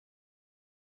well.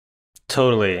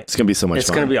 Totally. It's going to be so much fun. It's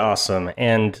going to be awesome.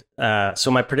 And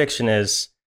so my prediction is,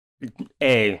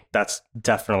 that's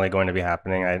definitely going to be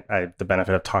happening. I have the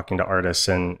benefit of talking to artists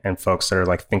and folks that are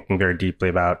like thinking very deeply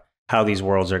about how these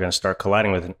worlds are going to start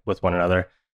colliding with one another.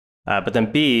 But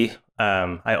then B,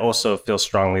 I also feel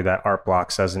strongly that Art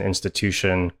Blocks as an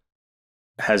institution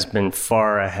has been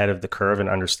far ahead of the curve in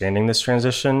understanding this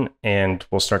transition, and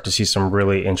we'll start to see some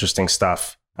really interesting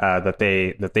stuff that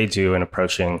they do in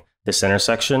approaching this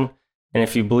intersection. And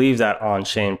if you believe that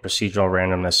on-chain procedural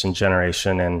randomness and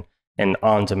generation and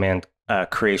on-demand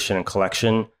creation and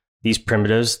collection, these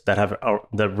primitives that have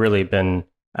really been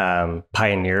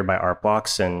pioneered by Art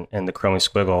Blocks and the Chromie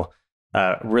Squiggle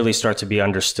really start to be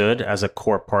understood as a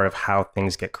core part of how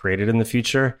things get created in the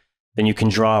future, then you can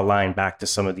draw a line back to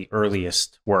some of the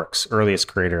earliest works, earliest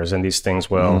creators, and these things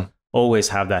will always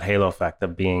have that halo effect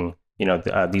of being, you know,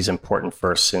 these important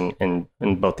firsts in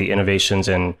both the innovations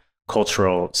and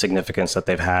cultural significance that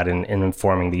they've had in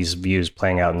informing these views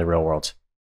playing out in the real world.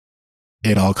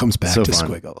 It all comes back to fun.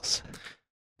 squiggles.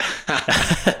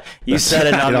 You said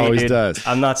it, not it me, always dude. does.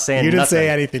 I'm not saying You didn't nothing. say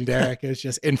anything, Derek. It was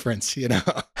just inference, you know.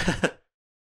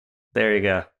 There you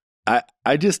go.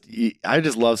 I just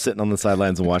love sitting on the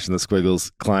sidelines and watching the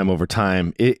squiggles climb over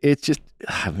time. It's just,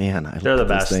 man, I They're love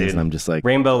the those best, things, dude. and I'm just like,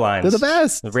 Rainbow lines. they're the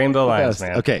best. The rainbow lines, Best.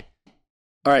 man. Okay.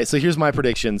 All right. So here's my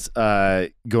predictions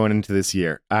going into this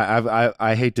year.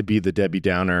 I hate to be the Debbie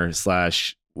Downer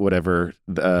 / whatever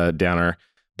Downer,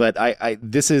 but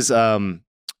this is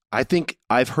I think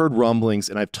I've heard rumblings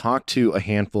and I've talked to a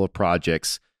handful of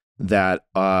projects that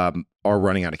are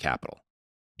running out of capital.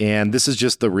 And this is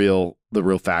just the real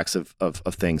facts of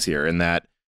things here. And that,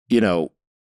 you know,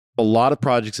 a lot of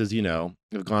projects, as you know,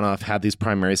 have gone off, had these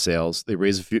primary sales. They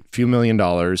raise a few $1 million.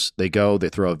 They go, they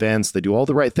throw events, they do all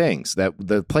the right things. That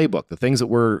the playbook, the things that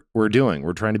we're doing.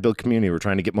 We're trying to build community. We're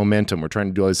trying to get momentum. We're trying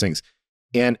to do all these things.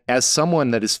 And as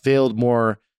someone that has failed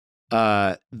more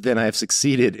than I've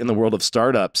succeeded in the world of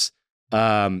startups,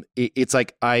 it's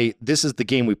like this is the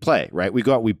game we play, right? We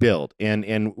go out, we build,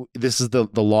 and this is the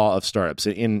law of startups.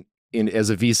 In as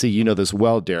a VC, you know this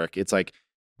well, Derek. It's like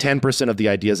 10% of the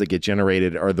ideas that get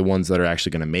generated are the ones that are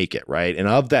actually going to make it, right? And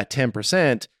of that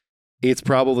 10%, it's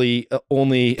probably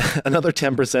only another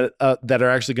 10% that are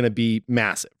actually going to be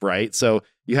massive, right? So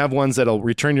you have ones that'll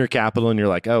return your capital, and you're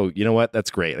like, oh, you know what? That's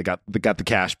great. I got the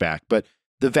cash back. But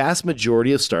the vast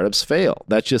majority of startups fail.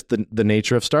 That's just the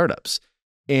nature of startups.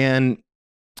 And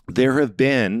there have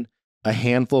been a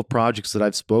handful of projects that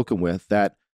I've spoken with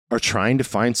that are trying to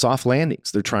find soft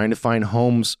landings. They're trying to find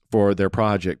homes for their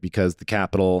project because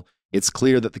it's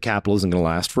clear that the capital isn't going to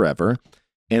last forever.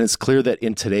 And it's clear that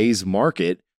in today's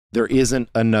market, there isn't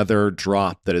another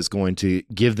drop that is going to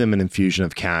give them an infusion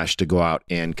of cash to go out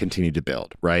and continue to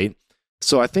build, right?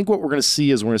 So I think what we're going to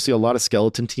see is we're going to see a lot of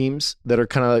skeleton teams that are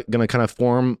going to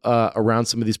form around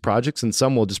some of these projects, and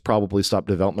some will just probably stop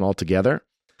development altogether.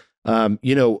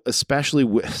 You know,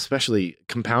 especially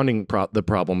compounding the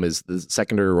problem is the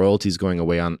secondary royalties going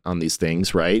away on these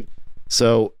things, right?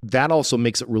 So that also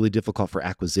makes it really difficult for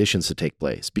acquisitions to take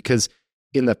place, because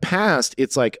in the past,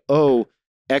 it's like, oh,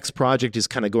 X project is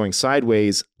kind of going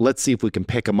sideways. Let's see if we can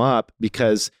pick them up,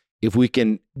 because if we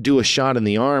can do a shot in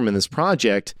the arm in this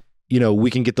project, you know,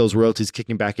 we can get those royalties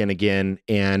kicking back in again,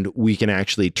 and we can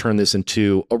actually turn this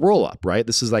into a roll up, right?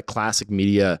 This is like classic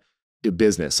media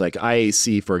business, like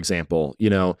IAC, for example. You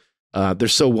know, they're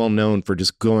so well known for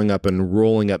just going up and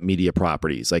rolling up media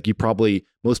properties. Like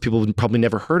most people have probably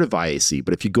never heard of IAC,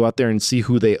 but if you go out there and see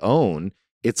who they own,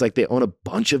 it's like they own a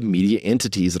bunch of media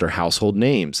entities that are household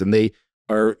names, and they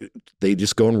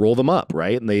just go and roll them up,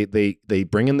 right? And they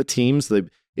bring in the teams.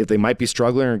 If they might be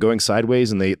struggling or going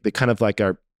sideways, and they kind of like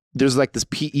there's like this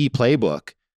PE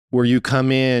playbook where you come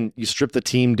in, you strip the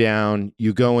team down,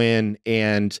 you go in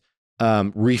and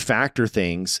refactor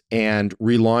things and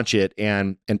relaunch it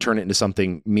and turn it into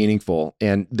something meaningful.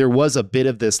 And there was a bit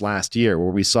of this last year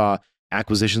where we saw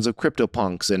acquisitions of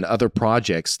CryptoPunks and other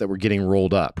projects that were getting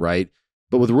rolled up, right?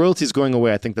 But with royalties going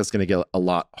away, I think that's going to get a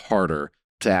lot harder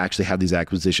to actually have these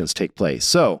acquisitions take place.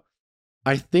 So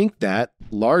I think that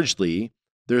largely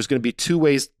there's going to be two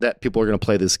ways that people are going to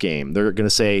play this game. They're going to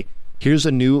say, here's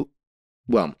a new,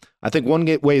 well, I think one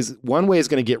way is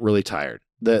going to get really tired.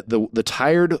 The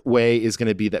tired way is going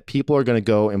to be that people are going to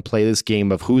go and play this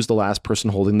game of who's the last person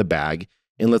holding the bag,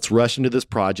 and let's rush into this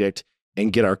project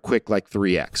and get our quick like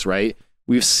 3x, right?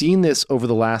 We've seen this over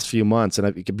the last few months, and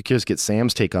I'd be curious to get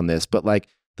Sam's take on this, but like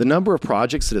the number of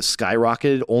projects that have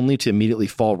skyrocketed only to immediately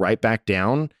fall right back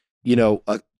down, you know,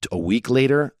 a week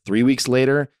later, 3 weeks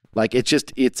later, like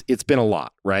it's been a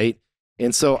lot, right?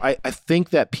 And so I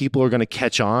think that people are going to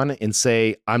catch on and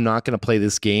say, I'm not going to play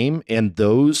this game. And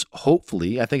those,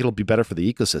 hopefully, I think it'll be better for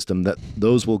the ecosystem that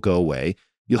those will go away.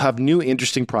 You'll have new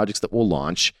interesting projects that will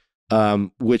launch,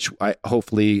 which I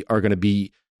hopefully are going to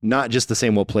be not just the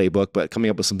same old playbook, but coming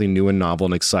up with something new and novel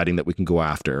and exciting that we can go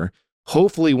after.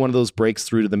 Hopefully one of those breaks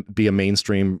through to be a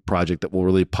mainstream project that will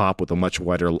really pop with a much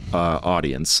wider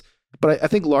audience. But I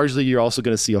think largely you're also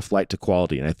going to see a flight to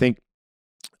quality. And I think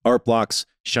Art Block's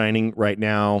shining right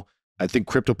now. I think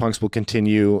CryptoPunks will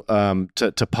continue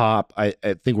to pop. I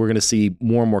think we're going to see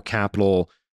more and more capital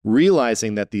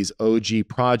realizing that these OG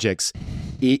projects,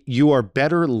 you are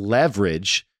better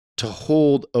leverage to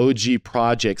hold OG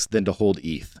projects than to hold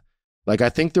ETH. Like, I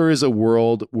think there is a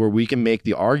world where we can make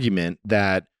the argument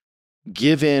that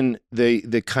given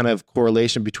the kind of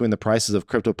correlation between the prices of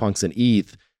CryptoPunks and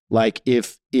ETH, like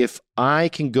if I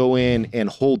can go in and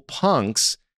hold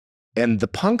punks and the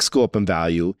punks go up in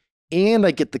value and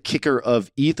I get the kicker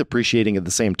of ETH appreciating at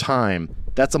the same time,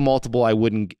 that's a multiple I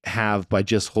wouldn't have by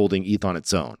just holding ETH on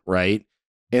its own, right?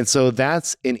 And so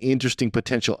that's an interesting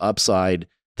potential upside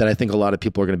that I think a lot of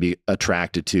people are going to be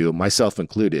attracted to, myself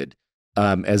included,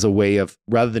 as a way of,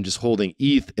 rather than just holding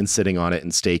ETH and sitting on it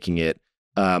and staking it,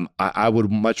 I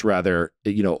would much rather,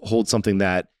 hold something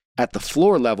that at the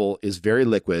floor level is very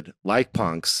liquid, like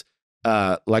punks,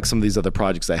 like some of these other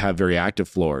projects that have very active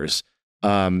floors,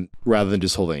 rather than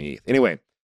just holding ETH. Anyway,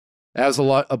 that was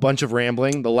a bunch of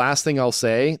rambling. The last thing I'll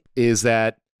say is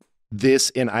that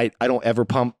this, and I don't ever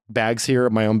pump bags here,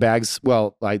 my own bags.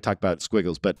 Well, I talk about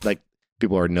Squiggles, but like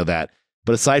people already know that.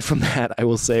 But aside from that, I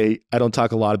will say I don't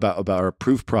talk a lot about our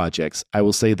proof projects. I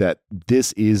will say that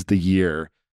this is the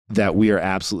year that we are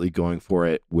absolutely going for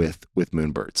it with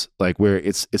Moonbirds. Like, where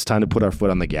it's time to put our foot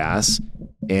on the gas,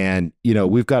 and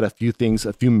we've got a few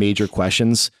major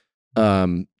questions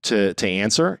to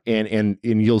answer, and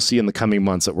you'll see in the coming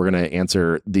months that we're going to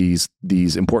answer these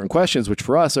important questions, which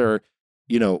for us are,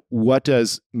 what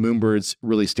does Moonbirds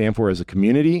really stand for as a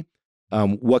community?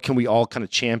 What can we all kind of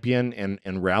champion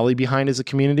and rally behind as a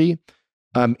community?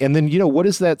 And then, what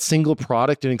is that single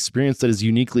product and experience that is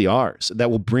uniquely ours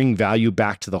that will bring value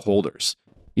back to the holders?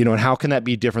 And how can that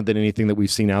be different than anything that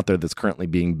we've seen out there that's currently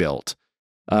being built?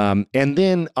 And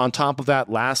then on top of that,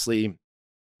 lastly,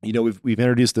 we've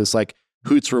introduced this like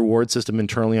Hoots reward system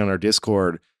internally on our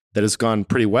Discord that has gone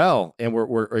pretty well, and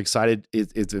we're excited.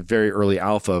 It's a very early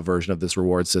alpha version of this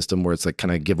reward system where it's like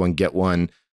kind of give one get one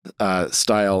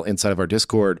style inside of our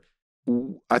Discord.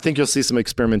 I think you'll see some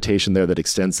experimentation there that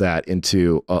extends that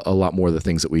into a lot more of the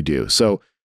things that we do. So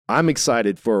I'm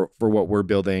excited for what we're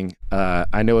building.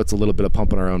 I know it's a little bit of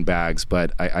pumping our own bags,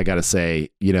 but I got to say,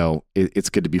 it's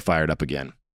good to be fired up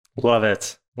again. Love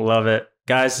it. Love it.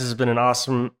 Guys, this has been an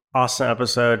awesome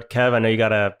episode. Kev, I know you got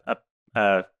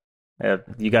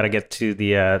to get to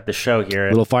the show here.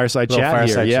 Little fireside chat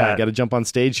here. Yeah, I got to jump on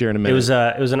stage here in a minute.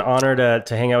 It was an honor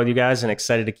to hang out with you guys, and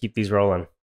excited to keep these rolling.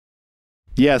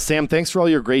 Yeah, Sam, thanks for all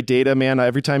your great data, man.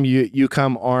 Every time you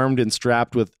come armed and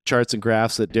strapped with charts and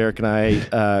graphs that Derek and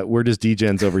I, we're just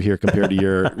degens over here compared to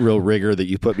your real rigor that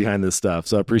you put behind this stuff.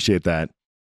 So I appreciate that.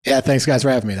 Yeah, thanks guys for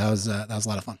having me. That was a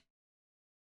lot of fun.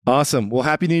 Awesome. Well,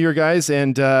 Happy New Year, guys,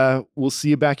 and we'll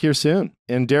see you back here soon.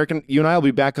 And Derek, you and I will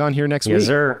be back on here next week. Yes,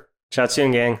 sir. Chat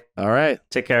soon, gang. All right.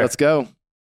 Take care. Let's go.